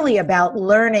 It's really about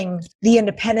learning the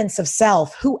independence of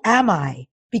self. Who am I?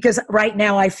 Because right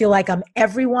now I feel like I'm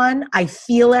everyone. I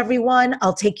feel everyone.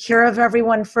 I'll take care of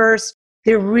everyone first.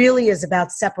 There really is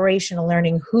about separation and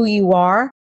learning who you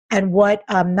are and what,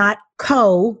 not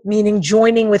meaning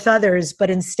joining with others, but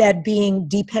instead being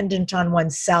dependent on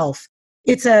oneself.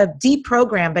 It's a deep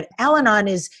program, but Al-Anon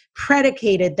is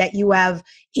predicated that you have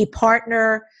a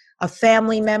partner, a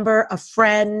family member, a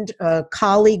friend, a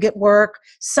colleague at work,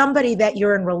 somebody that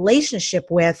you're in relationship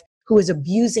with who is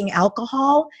abusing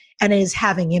alcohol and is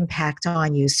having impact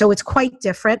on you. So it's quite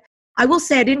different. I will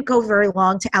say I didn't go very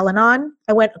long to Al-Anon.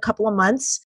 I went a couple of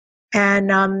months,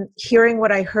 and hearing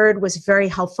what I heard was very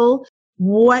helpful.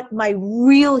 What my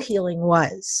real healing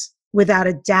was, without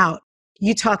a doubt,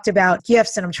 you talked about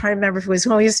gifts, and I'm trying to remember if it was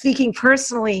when we were speaking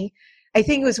personally. I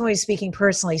think it was when we were speaking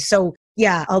personally. So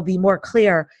yeah, I'll be more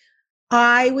clear.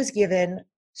 I was given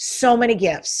so many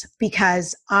gifts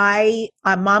because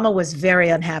Mama was very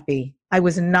unhappy. I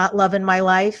was not loving my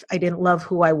life. I didn't love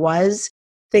who I was.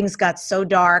 Things got so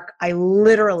dark. I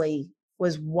literally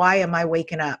was, why am I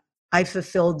waking up? I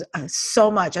fulfilled so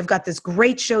much. I've got this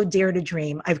great show, Dare to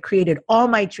Dream. I've created all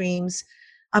my dreams.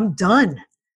 I'm done.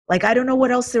 Like, I don't know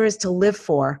what else there is to live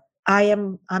for.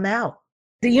 I'm out.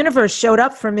 The universe showed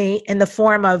up for me in the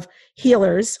form of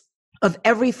healers of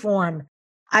every form.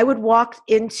 I would walk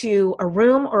into a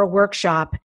room or a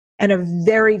workshop, and a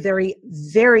very, very,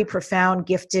 very profound,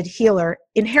 gifted healer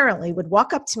inherently would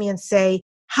walk up to me and say,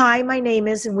 "Hi, my name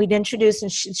is," and we'd introduce,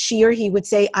 and she or he would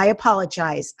say, "I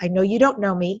apologize. I know you don't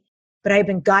know me, but I've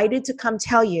been guided to come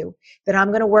tell you that I'm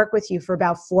going to work with you for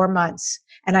about 4 months,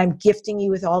 and I'm gifting you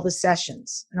with all the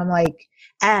sessions." And I'm like,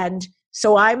 and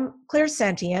so I'm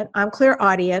clairsentient, I'm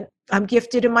clairaudient, I'm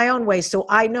gifted in my own way. So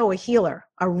I know a healer,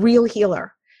 a real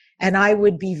healer. And I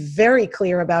would be very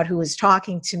clear about who was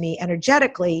talking to me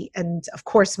energetically. And of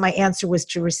course, my answer was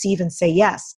to receive and say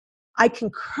yes. I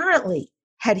concurrently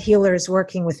had healers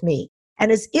working with me.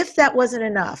 And as if that wasn't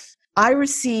enough, I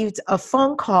received a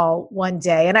phone call one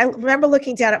day. And I remember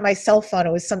looking down at my cell phone.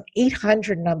 It was some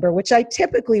 800 number, which I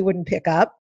typically wouldn't pick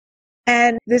up.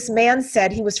 And this man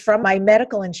said, he was from my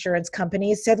medical insurance company.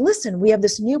 He said, "Listen, we have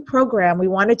this new program. We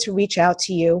wanted to reach out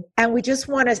to you, and we just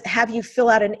want to have you fill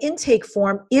out an intake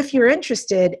form if you're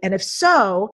interested. And if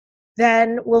so,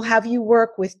 then we'll have you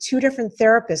work with 2 different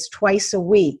therapists twice a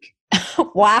week."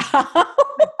 Wow.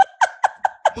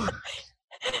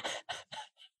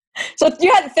 So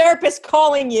you had therapists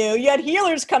calling you. You had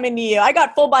healers coming to you. I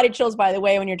got full body chills, by the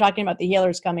way, when you're talking about the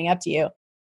healers coming up to you.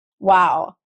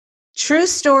 Wow. True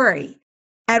story.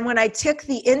 And when I took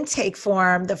the intake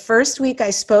form, the first week I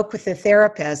spoke with the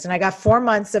therapist, and I got 4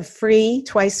 months of free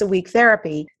twice a week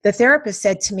therapy. The therapist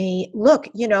said to me, "Look,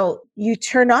 you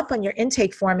turn up on your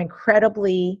intake form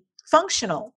incredibly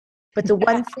functional. But the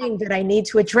one thing that I need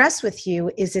to address with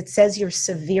you is it says you're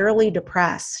severely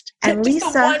depressed." And just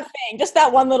Lisa, one thing, just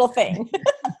that one little thing.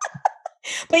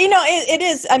 But it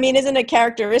is, isn't it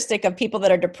characteristic of people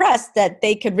that are depressed that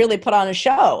they could really put on a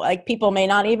show? Like, people may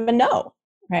not even know,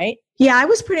 right? Yeah, I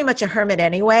was pretty much a hermit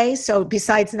anyway. So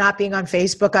besides not being on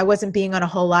Facebook, I wasn't being on a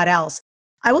whole lot else.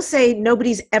 I will say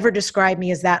nobody's ever described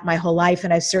me as that my whole life,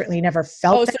 and I've certainly never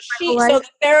felt that my whole life. So the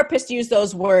therapist used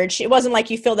those words. It wasn't like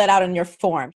you filled that out on your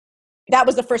form. That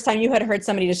was the first time you had heard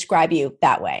somebody describe you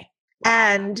that way.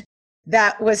 And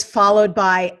that was followed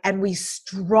by, "And we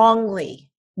strongly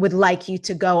would like you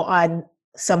to go on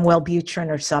some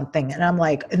Wellbutrin or something." And I'm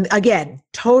like, and again,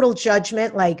 total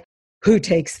judgment, like, who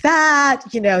takes that?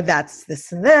 That's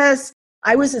this and this.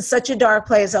 I was in such a dark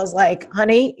place. I was like,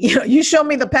 "Honey, you show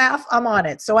me the path, I'm on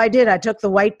it." So I did. I took the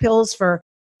white pills for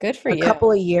a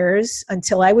couple of years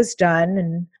until I was done.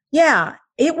 And yeah,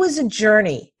 it was a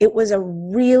journey. It was a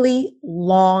really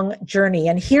long journey.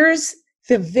 And here's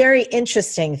the very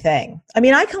interesting thing.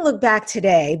 I can look back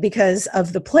today because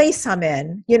of the place I'm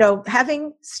in.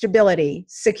 Having stability,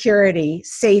 security,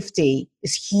 safety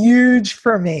is huge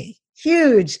for me.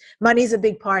 Huge. Money's a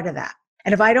big part of that.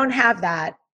 And if I don't have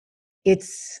that,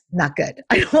 it's not good.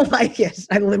 I don't like it.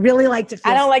 I really like to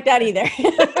feel. I don't like that either.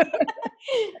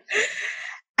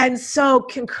 And so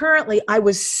concurrently, I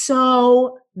was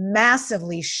so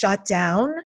massively shut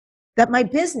down that my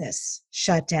business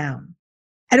shut down.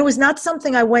 And it was not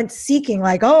something I went seeking,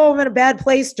 like, "Oh, I'm in a bad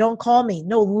place, don't call me."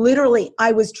 No, literally,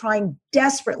 I was trying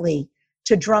desperately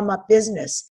to drum up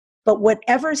business. But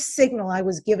whatever signal I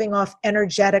was giving off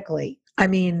energetically,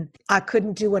 I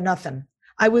couldn't do a nothing.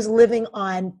 I was living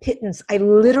on pittance. I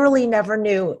literally never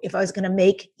knew if I was going to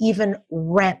make even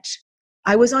rent.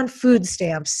 I was on food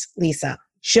stamps, Lisa,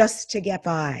 just to get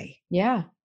by. Yeah.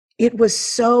 It was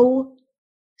so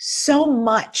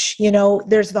much,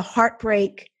 there's the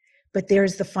heartbreak, but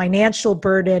there's the financial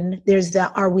burden. There's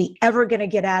the, are we ever going to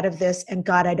get out of this? And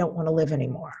God, I don't want to live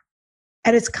anymore.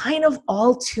 And it's kind of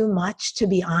all too much, to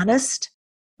be honest.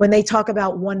 When they talk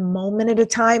about one moment at a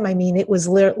time, I mean, it was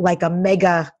like a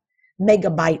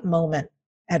megabyte moment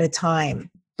at a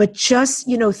time. But just,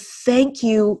 thank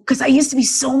you. Because I used to be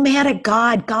so mad at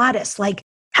God, goddess, like,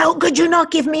 how could you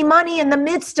not give me money in the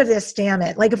midst of this, damn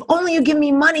it? Like, if only you give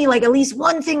me money, like at least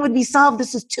one thing would be solved.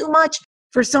 This is too much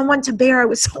for someone to bear. I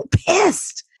was so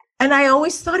pissed. And I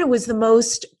always thought it was the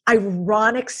most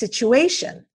ironic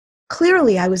situation.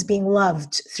 Clearly, I was being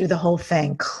loved through the whole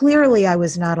thing. Clearly, I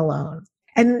was not alone.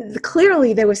 And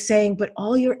clearly, they were saying, but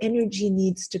all your energy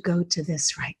needs to go to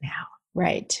this right now.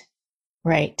 Right.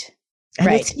 And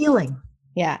it's healing.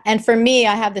 Yeah. And for me,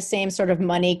 I have the same sort of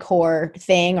money core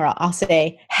thing, or I'll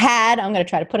say I'm going to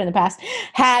try to put in the past,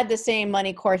 had the same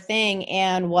money core thing.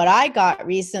 And what I got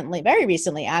very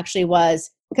recently actually was,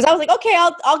 because I was like, okay,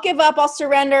 I'll give up. I'll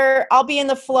surrender. I'll be in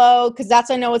the flow because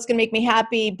I know what's going to make me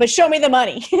happy, but show me the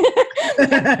money.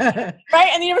 Right.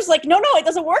 And the universe is like, no, it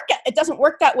doesn't work. It doesn't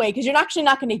work that way because you're actually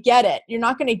not going to get it. You're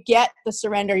not going to get the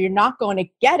surrender. You're not going to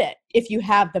get it if you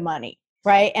have the money.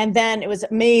 Right. And then it was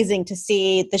amazing to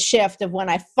see the shift of when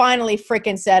I finally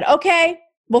freaking said, okay,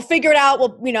 we'll figure it out.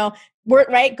 We'll,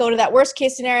 go to that worst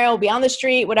case scenario, we'll be on the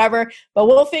street, whatever, but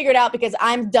we'll figure it out because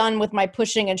I'm done with my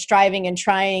pushing and striving and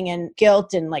trying and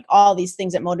guilt and like all these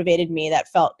things that motivated me that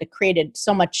created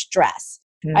so much stress.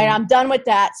 Mm-hmm. And I'm done with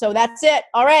that. So that's it.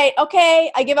 All right.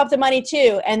 Okay. I give up the money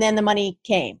too. And then the money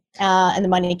came and the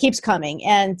money keeps coming.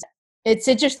 And it's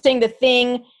interesting, the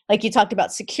thing, like you talked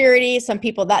about security, some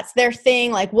people, that's their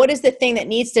thing. Like, what is the thing that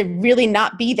needs to really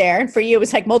not be there? And for you, it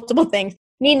was like multiple things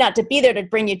need not to be there to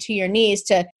bring you to your knees,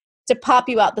 to pop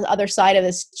you out the other side of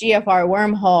this GFR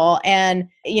wormhole. And,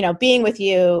 being with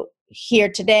you here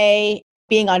today,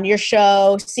 being on your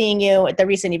show, seeing you at the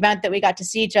recent event that we got to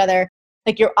see each other,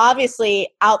 like you're obviously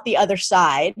out the other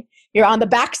side. You're on the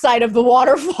backside of the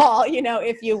waterfall,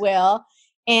 if you will.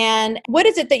 And what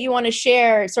is it that you want to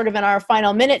share sort of in our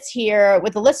final minutes here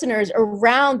with the listeners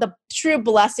around the true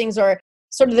blessings or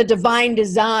sort of the divine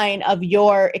design of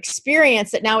your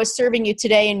experience that now is serving you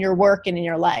today in your work and in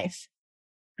your life?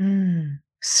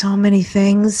 So many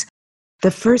things.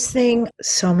 The first thing,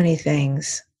 so many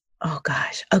things. Oh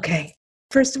gosh. Okay.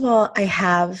 First of all, I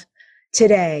have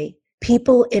today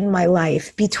people in my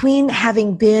life between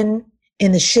having been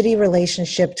in the shitty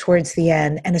relationship towards the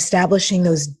end and establishing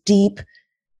those deep,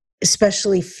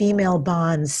 especially female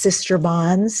bonds, sister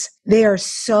bonds. They are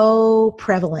so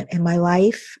prevalent in my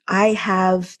life. I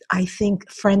have, I think,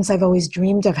 friends I've always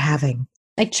dreamed of having.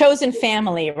 Like chosen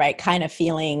family, right? Kind of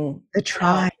feeling. The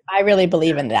tribe. I really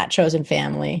believe in that, chosen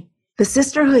family. The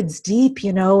sisterhood's deep,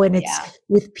 and it's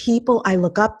with people I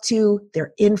look up to.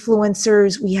 They're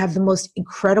influencers. We have the most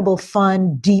incredible,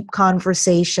 fun, deep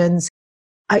conversations.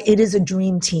 It is a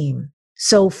dream team.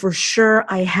 So for sure,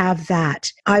 I have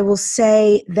that. I will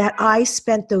say that I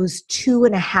spent those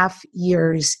 2.5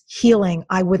 years healing.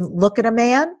 I wouldn't look at a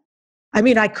man. I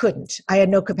mean, I couldn't. I had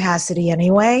no capacity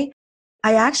anyway.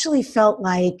 I actually felt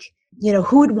like,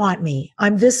 who would want me?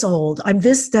 I'm this old. I'm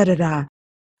this da-da-da.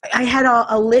 I had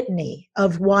a litany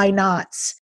of why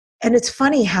nots. And it's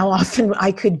funny how often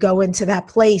I could go into that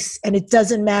place and it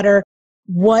doesn't matter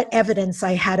what evidence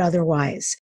I had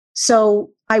otherwise. So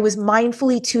I was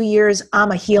mindfully 2 years,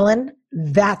 I'm a healing.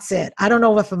 That's it. I don't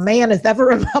know if a man is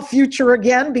ever in my future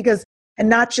again and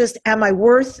not just, am I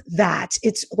worth that?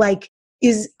 It's like,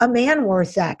 is a man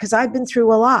worth that? Because I've been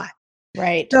through a lot.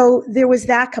 Right. So there was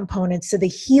that component. So the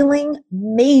healing,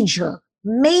 major,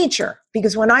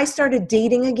 because when I started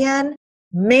dating again,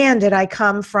 man, did I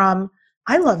come from,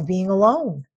 I love being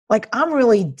alone. Like I'm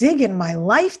really digging my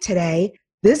life today.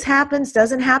 This happens,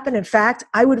 doesn't happen. In fact,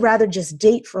 I would rather just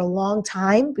date for a long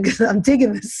time because I'm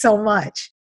digging this so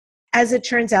much. As it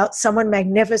turns out, someone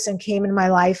magnificent came in my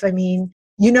life. I mean,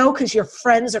 because your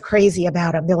friends are crazy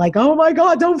about him. They're like, oh my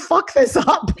God, don't fuck this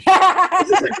up. This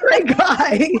is a great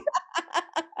guy.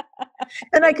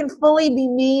 And I can fully be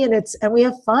me and we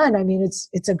have fun. I mean,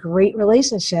 it's a great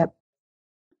relationship.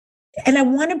 And I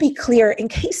want to be clear, in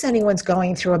case anyone's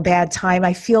going through a bad time,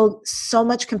 I feel so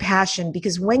much compassion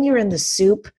because when you're in the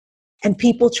soup and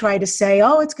people try to say,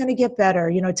 oh, it's going to get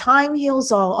better, time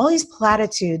heals all these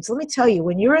platitudes. Let me tell you,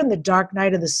 when you're in the dark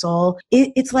night of the soul,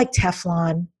 it's like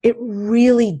Teflon. It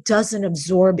really doesn't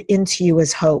absorb into you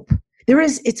as hope.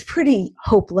 It's pretty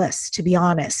hopeless, to be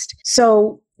honest.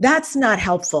 So That's not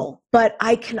helpful. But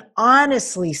I can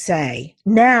honestly say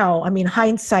now, I mean,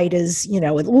 hindsight is,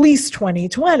 at least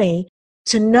 2020,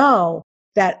 to know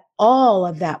that all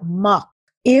of that muck,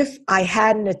 if I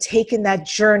hadn't have taken that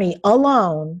journey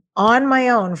alone, on my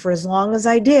own for as long as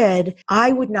I did,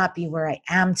 I would not be where I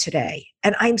am today.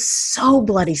 And I'm so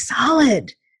bloody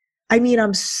solid. I mean,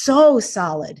 I'm so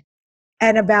solid.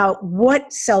 And about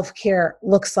what self-care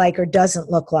looks like or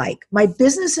doesn't look like. My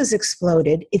business has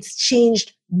exploded. It's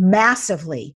changed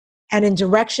massively and in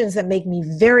directions that make me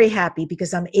very happy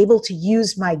because I'm able to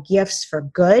use my gifts for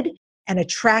good and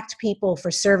attract people for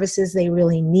services they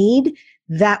really need.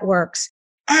 That works.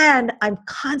 And I'm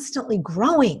constantly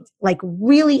growing, like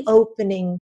really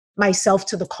opening myself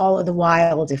to the call of the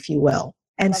wild, if you will.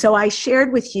 And so I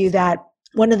shared with you that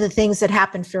one of the things that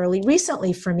happened fairly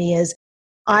recently for me is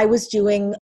I was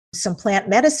doing some plant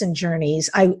medicine journeys.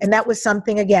 And that was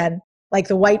something, again, like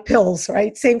the white pills,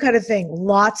 right? Same kind of thing.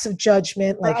 Lots of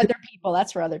judgment. For other people,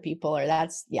 that's for other people, or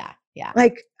that's, yeah.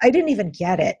 Like, I didn't even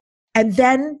get it. And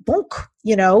then, boonk,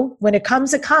 when it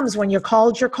comes, it comes. When you're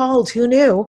called, who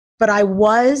knew? But I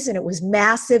was, and it was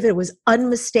massive. It was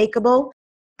unmistakable.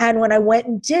 And when I went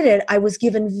and did it, I was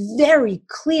given very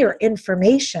clear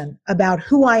information about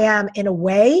who I am in a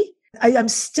way. I'm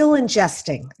still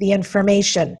ingesting the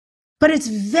information, but it's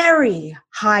very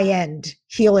high-end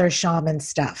healer shaman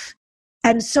stuff.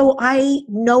 And so I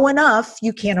know enough,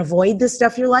 you can't avoid this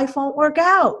stuff, your life won't work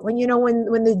out. When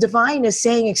the divine is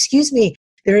saying, excuse me,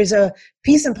 there is a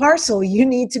piece and parcel you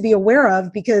need to be aware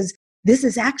of because this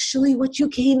is actually what you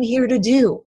came here to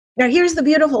do. Now, here's the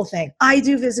beautiful thing. I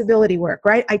do visibility work,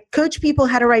 right? I coach people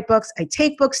how to write books. I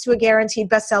take books to a guaranteed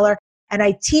bestseller. And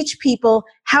I teach people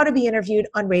how to be interviewed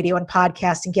on radio and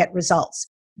podcasts and get results.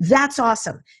 That's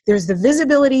awesome. There's the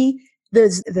visibility,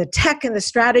 there's the tech and the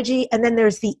strategy, and then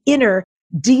there's the inner,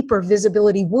 deeper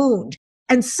visibility wound.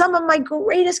 And some of my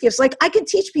greatest gifts, like I can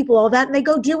teach people all that and they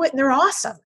go do it and they're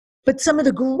awesome. But some of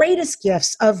the greatest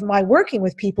gifts of my working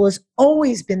with people has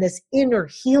always been this inner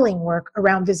healing work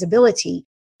around visibility.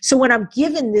 So when I'm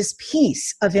given this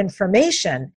piece of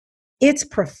information, it's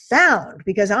profound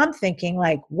because I'm thinking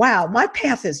like, wow, my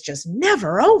path is just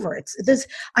never over.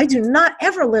 I do not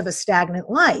ever live a stagnant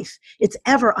life. It's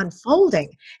ever unfolding.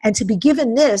 And to be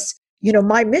given this,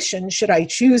 my mission, should I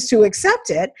choose to accept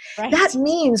it, right, that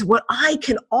means what I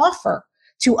can offer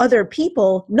to other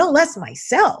people, no less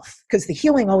myself, because the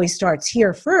healing always starts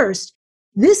here first.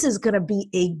 This is going to be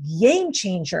a game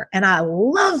changer. And I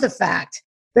love the fact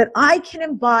that I can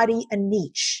embody a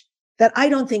niche that I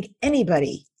don't think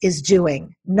anybody is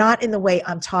doing, not in the way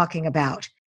I'm talking about.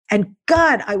 And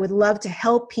God, I would love to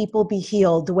help people be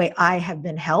healed the way I have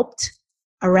been helped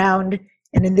around,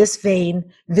 and in this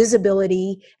vein,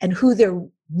 visibility and who they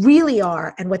really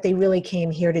are and what they really came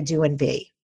here to do and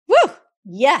be. Woo!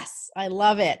 Yes, I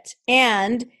love it.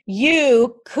 And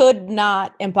you could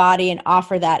not embody and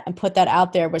offer that and put that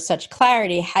out there with such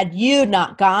clarity had you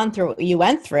not gone through what you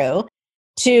went through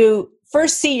to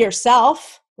first see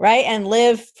yourself, right? And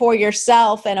live for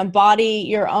yourself and embody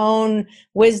your own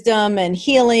wisdom and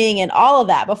healing and all of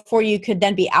that before you could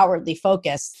then be outwardly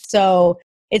focused. So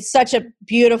it's such a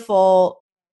beautiful,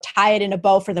 tie it in a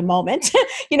bow for the moment,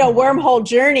 wormhole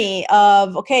journey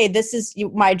of, okay, this is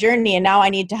my journey. And now I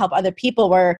need to help other people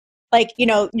where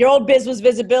your old biz was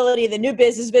visibility, the new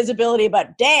biz is visibility,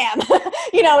 but damn,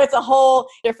 it's a whole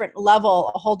different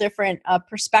level, a whole different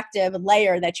perspective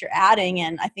layer that you're adding.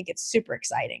 And I think it's super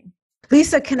exciting.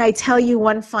 Lisa, can I tell you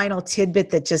one final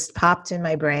tidbit that just popped in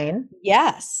my brain?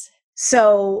 Yes.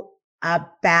 So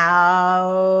about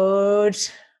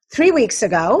 3 weeks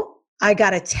ago, I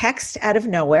got a text out of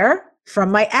nowhere from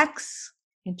my ex.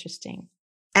 Interesting.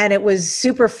 And it was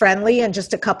super friendly and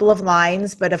just a couple of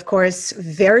lines, but of course,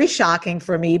 very shocking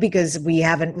for me because we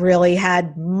haven't really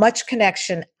had much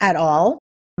connection at all,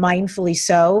 mindfully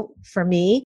so for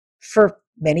me, for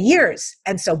many years.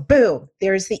 And so boom,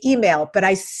 there's the email. But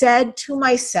I said to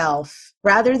myself,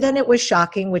 rather than it was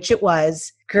shocking, which it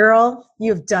was, girl,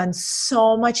 you've done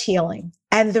so much healing.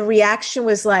 And the reaction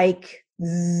was like, on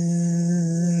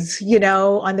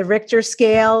the Richter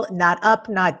scale, not up,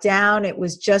 not down. It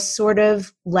was just sort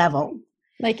of level.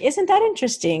 Like, isn't that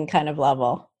interesting kind of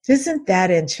level? Isn't that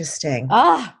interesting?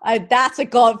 That's a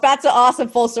goal. That's an awesome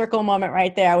full circle moment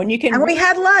right there. When you can. And we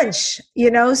had lunch,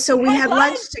 so we had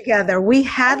lunch together. We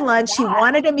had lunch. He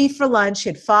wanted to meet for lunch.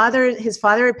 His father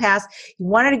had passed. He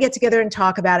wanted to get together and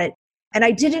talk about it. And I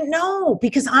didn't know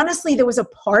because honestly, there was a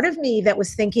part of me that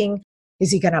was thinking,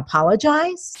 Is he going to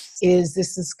apologize? Is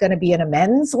this going to be an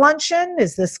amends luncheon?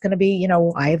 Is this going to be,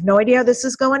 I have no idea how this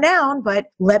is going down, but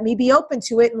let me be open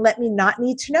to it and let me not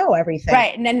need to know everything.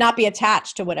 Right. And then not be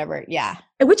attached to whatever. Yeah.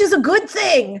 Which is a good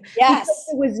thing. Yes.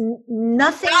 It was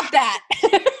nothing. Not that.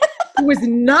 It was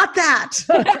not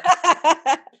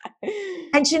that.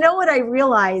 And you know what I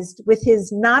realized with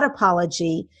his not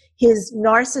apology, his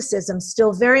narcissism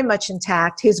still very much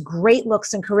intact, his great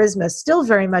looks and charisma still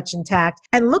very much intact,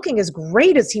 and looking as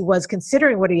great as he was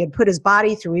considering what he had put his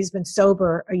body through. He's been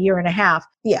sober a year and a half.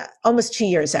 Yeah, almost 2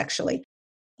 years actually.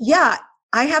 Yeah,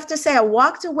 I have to say I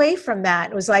walked away from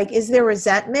that. It was like, is there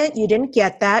resentment? You didn't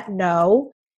get that?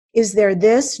 No. Is there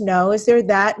this? No. Is there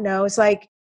that? No. It's like,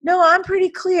 no, I'm pretty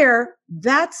clear.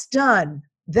 That's done.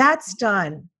 That's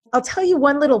done. I'll tell you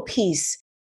one little piece.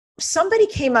 Somebody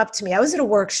came up to me. I was at a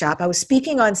workshop. I was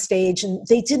speaking on stage, and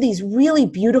they did these really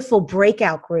beautiful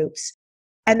breakout groups.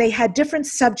 And they had different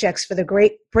subjects for the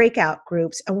great breakout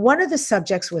groups. And one of the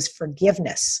subjects was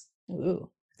forgiveness. Ooh.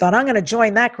 Thought I'm going to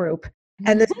join that group.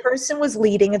 And this person was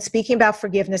leading and speaking about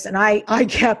forgiveness. And I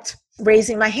kept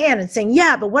raising my hand and saying,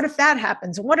 yeah, but what if that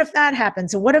happens? And what if that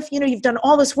happens? And what if, you've done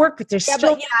all this work, but there's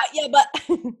still.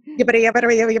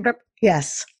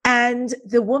 Yes. And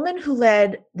the woman who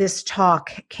led this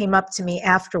talk came up to me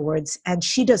afterwards, and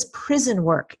she does prison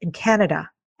work in Canada.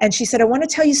 And she said, I want to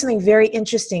tell you something very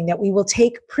interesting, that we will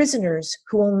take prisoners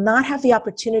who will not have the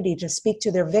opportunity to speak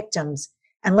to their victims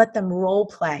and let them role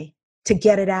play to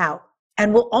get it out.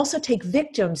 And we'll also take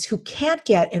victims who can't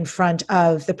get in front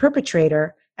of the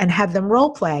perpetrator and have them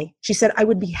role play. She said, I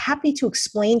would be happy to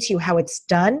explain to you how it's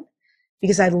done,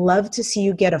 because I'd love to see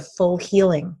you get a full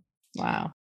healing.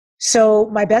 Wow.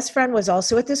 So my best friend was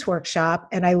also at this workshop,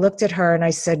 and I looked at her and I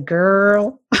said,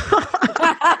 girl,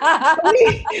 can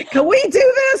we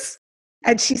do this?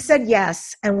 And she said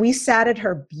yes. And we sat at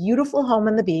her beautiful home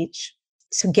on the beach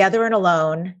together and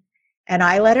alone. And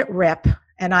I let it rip,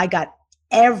 and I got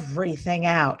everything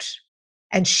out.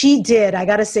 And she did. I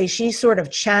got to say, she sort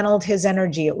of channeled his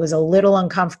energy. It was a little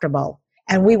uncomfortable.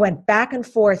 And we went back and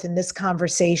forth in this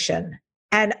conversation.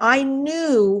 And I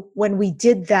knew when we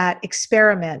did that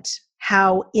experiment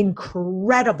how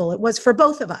incredible it was for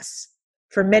both of us,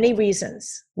 for many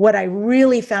reasons. What I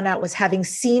really found out was, having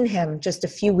seen him just a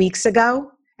few weeks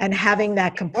ago and having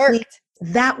that complete,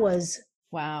 that was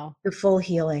wow, the full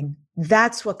healing.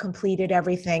 That's what completed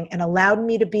everything and allowed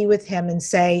me to be with him and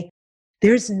say,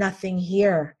 there's nothing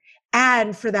here.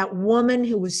 And for that woman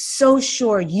who was so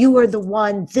sure, you are the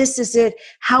one, this is it,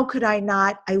 how could I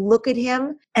not? I look at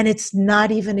him and it's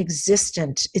not even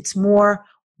existent. It's more,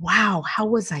 wow, how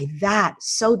was I that?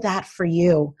 So that for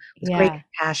you. With great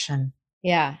compassion.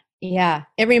 Yeah. Yeah.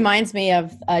 It reminds me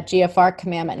of GFR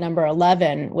commandment number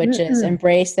 11, which is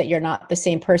embrace that you're not the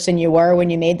same person you were when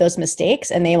you made those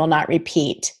mistakes, and they will not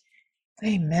repeat.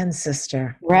 Amen,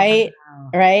 sister. Right. Wow.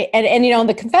 Right. And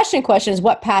the confession question is,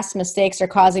 what past mistakes are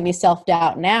causing me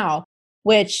self-doubt now?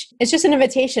 Which is just an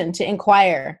invitation to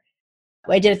inquire.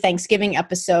 I did a Thanksgiving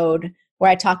episode where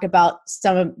I talked about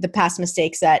some of the past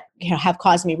mistakes that have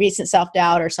caused me recent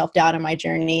self-doubt or self-doubt in my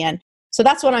journey. And so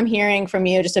that's what I'm hearing from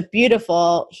you. Just a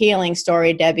beautiful healing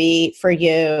story, Debbie, for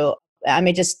you. I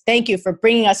mean, just thank you for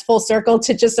bringing us full circle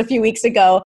to just a few weeks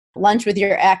ago, lunch with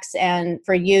your ex, and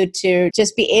for you to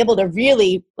just be able to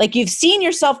really, like, you've seen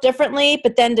yourself differently,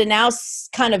 but then to now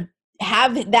kind of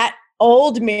have that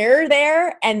old mirror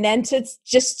there, and then to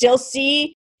just still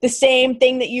see the same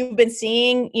thing that you've been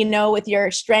seeing, with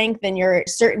your strength and your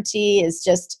certainty, is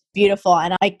just beautiful.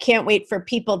 And I can't wait for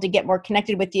people to get more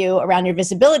connected with you around your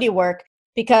visibility work,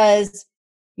 because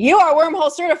you are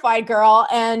wormhole certified, girl,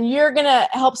 and you're going to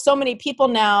help so many people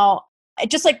now.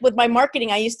 Just like with my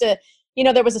marketing, I used to,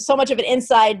 there was so much of an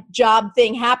inside job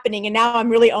thing happening, and now I'm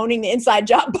really owning the inside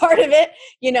job part of it,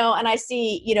 and I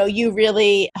see, you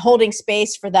really holding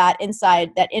space for that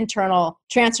inside, that internal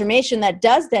transformation that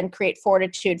does then create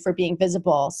fortitude for being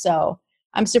visible. So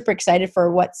I'm super excited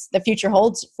for what the future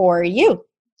holds for you.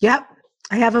 Yep.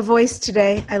 I have a voice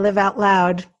today. I live out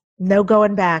loud. No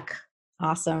going back.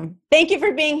 Awesome. Thank you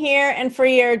for being here and for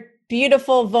your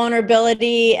beautiful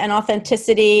vulnerability and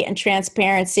authenticity and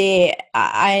transparency.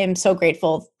 I am so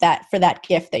grateful for that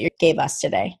gift that you gave us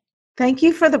today. Thank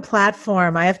you for the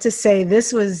platform. I have to say,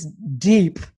 this was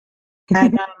deep.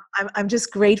 And I'm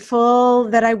just grateful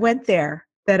that I went there,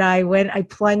 I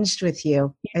plunged with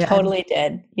you. You totally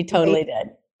did. You totally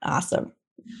did. Awesome.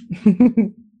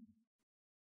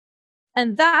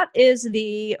 And that is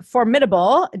the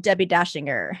formidable Debbie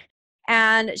Dashinger.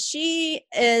 And she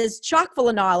is chock full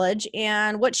of knowledge.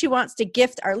 And what she wants to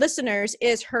gift our listeners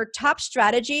is her top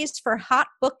strategies for hot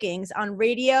bookings on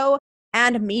radio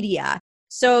and media.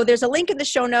 So there's a link in the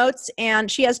show notes,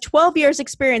 and she has 12 years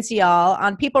experience, y'all,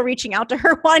 on people reaching out to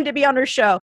her wanting to be on her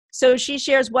show. So she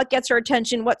shares what gets her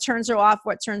attention, what turns her off,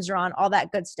 what turns her on, all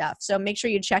that good stuff. So make sure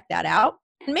you check that out.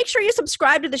 And make sure you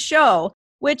subscribe to the show,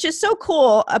 which is so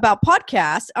cool about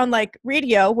podcasts, unlike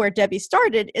radio, where Debbie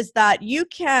started, is that you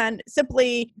can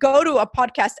simply go to a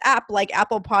podcast app like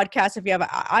Apple Podcasts if you have an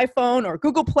iPhone, or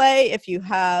Google Play if you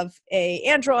have an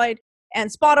Android, and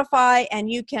Spotify,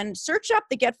 and you can search up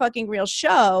the Get Fucking Real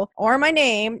show or my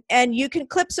name, and you can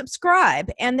click subscribe,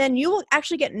 and then you will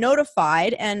actually get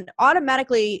notified, and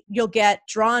automatically you'll get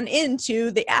drawn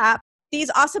into the app these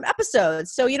awesome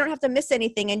episodes. So you don't have to miss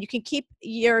anything, and you can keep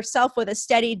yourself with a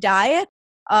steady diet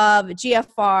of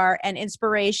GFR and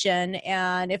inspiration.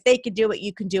 And if they could do it,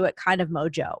 you can do it kind of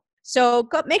mojo. So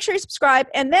make sure you subscribe.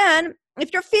 And then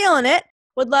if you're feeling it,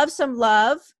 would love some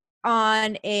love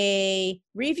on a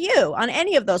review on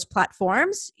any of those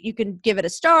platforms. You can give it a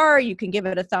star, you can give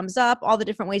it a thumbs up, all the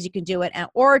different ways you can do it,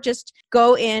 or just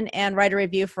go in and write a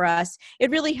review for us. It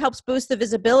really helps boost the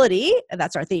visibility,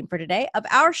 that's our theme for today, of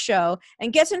our show,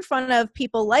 and gets in front of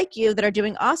people like you that are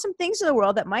doing awesome things in the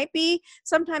world that might be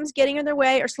sometimes getting in their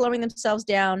way or slowing themselves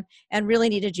down and really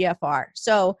need a GFR.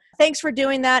 So thanks for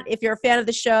doing that. If you're a fan of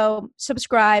the show,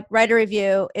 subscribe, write a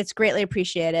review. It's greatly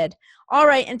appreciated. All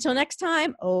right, until next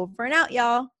time, over and out,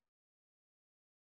 y'all.